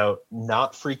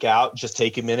 not freak out. Just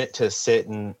take a minute to sit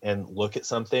and look at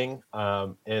something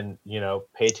and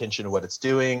pay attention to what it's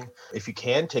doing. If you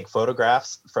can, take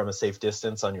photographs from a safe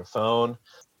distance on your phone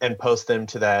and post them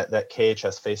to that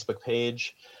KHS Facebook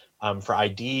page. For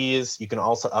IDs, you can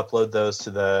also upload those to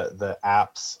the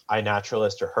apps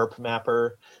iNaturalist or Herp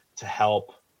Mapper to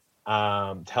help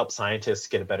scientists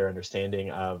get a better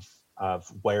understanding of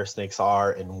where snakes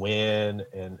are and when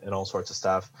and all sorts of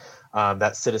stuff.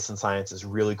 That citizen science is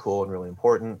really cool and really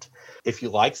important. If you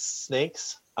like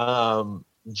snakes,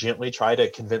 gently try to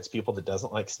convince people that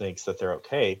doesn't like snakes that they're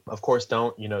okay. Of course,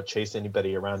 don't chase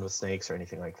anybody around with snakes or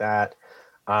anything like that.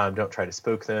 Don't try to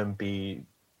spook them. Be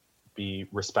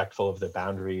respectful of their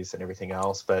boundaries and everything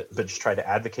else, but just try to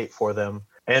advocate for them,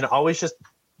 and always just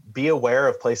be aware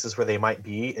of places where they might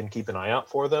be and keep an eye out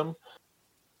for them.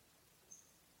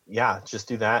 Yeah, just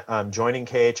do that. Joining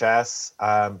KHS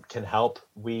can help.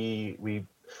 We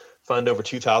fund over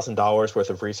 $2,000 worth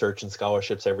of research and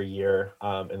scholarships every year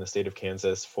in the state of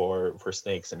Kansas for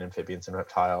snakes and amphibians and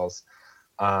reptiles.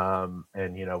 And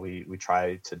we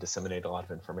try to disseminate a lot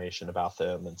of information about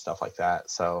them and stuff like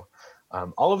that. So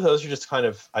all of those are just kind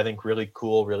of, I think, really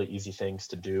cool, really easy things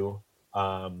to do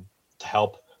to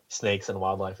help snakes and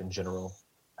wildlife in general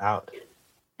out.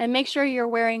 And make sure you're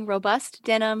wearing robust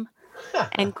denim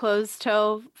and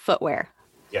closed-toe footwear.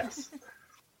 Yes.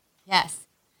 Yes.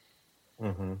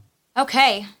 Mm-hmm.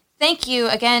 Okay. Thank you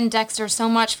again, Dexter, so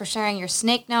much for sharing your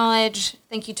snake knowledge.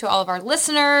 Thank you to all of our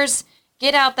listeners.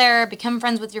 Get out there, become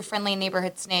friends with your friendly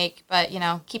neighborhood snake, but,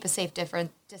 keep a safe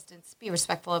distance. Be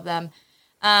respectful of them.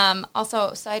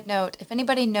 Also, side note, if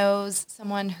anybody knows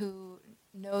someone who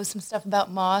knows some stuff about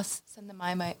moss, send them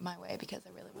my way, because I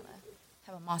really want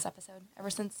to have a moss episode. Ever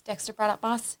since Dexter brought up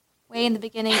moss way in the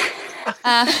beginning.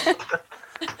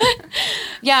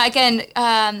 Yeah, again,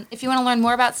 if you want to learn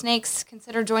more about snakes,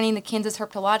 consider joining the Kansas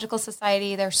Herpetological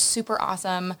Society. They're super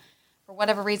awesome. for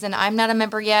whatever reason, I'm not a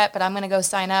member yet, but I'm going to go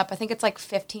sign up. I think it's like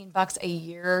 $15 a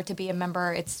year to be a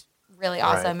member. It's really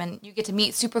awesome. Right. And you get to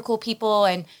meet super cool people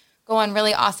and go on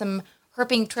really awesome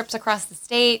herping trips across the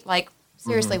state. Like,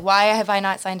 seriously, why have I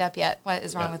not signed up yet? What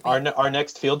is wrong with me? Our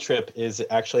next field trip is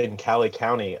actually in Cali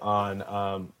County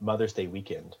on Mother's Day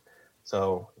weekend.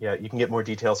 So, yeah, you can get more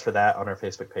details for that on our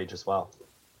Facebook page as well.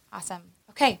 Awesome.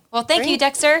 Okay. Well, thank you,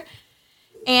 Dexter.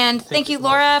 And thank you,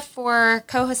 Laura, for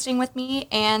co-hosting with me.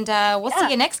 And we'll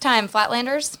see you next time,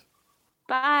 Flatlanders.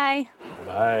 Bye.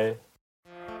 Bye.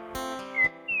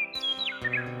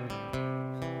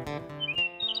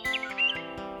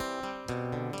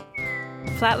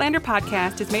 Flatlander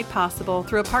Podcast is made possible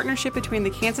through a partnership between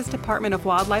the Kansas Department of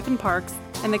Wildlife and Parks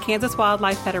and the Kansas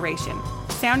Wildlife Federation.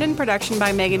 Sound and production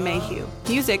by Megan Mayhew.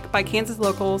 Music by Kansas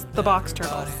locals, the Box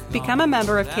Turtles. Become a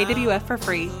member of KWF for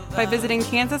free by visiting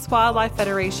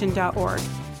kansaswildlifefederation.org.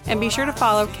 And be sure to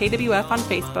follow KWF on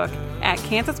Facebook at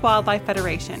Kansas Wildlife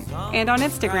Federation and on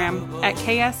Instagram at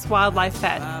KS Wildlife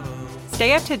Fed.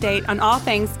 Stay up to date on all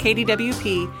things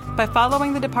KDWP by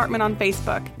following the department on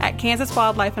Facebook at Kansas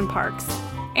Wildlife and Parks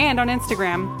and on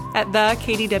Instagram at the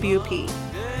KDWP.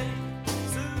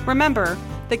 Remember,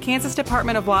 the Kansas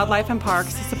Department of Wildlife and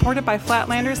Parks is supported by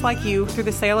Flatlanders like you through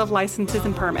the sale of licenses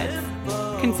and permits.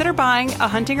 Consider buying a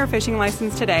hunting or fishing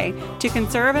license today to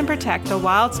conserve and protect the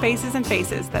wild spaces and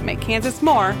faces that make Kansas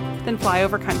more than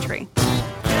flyover country.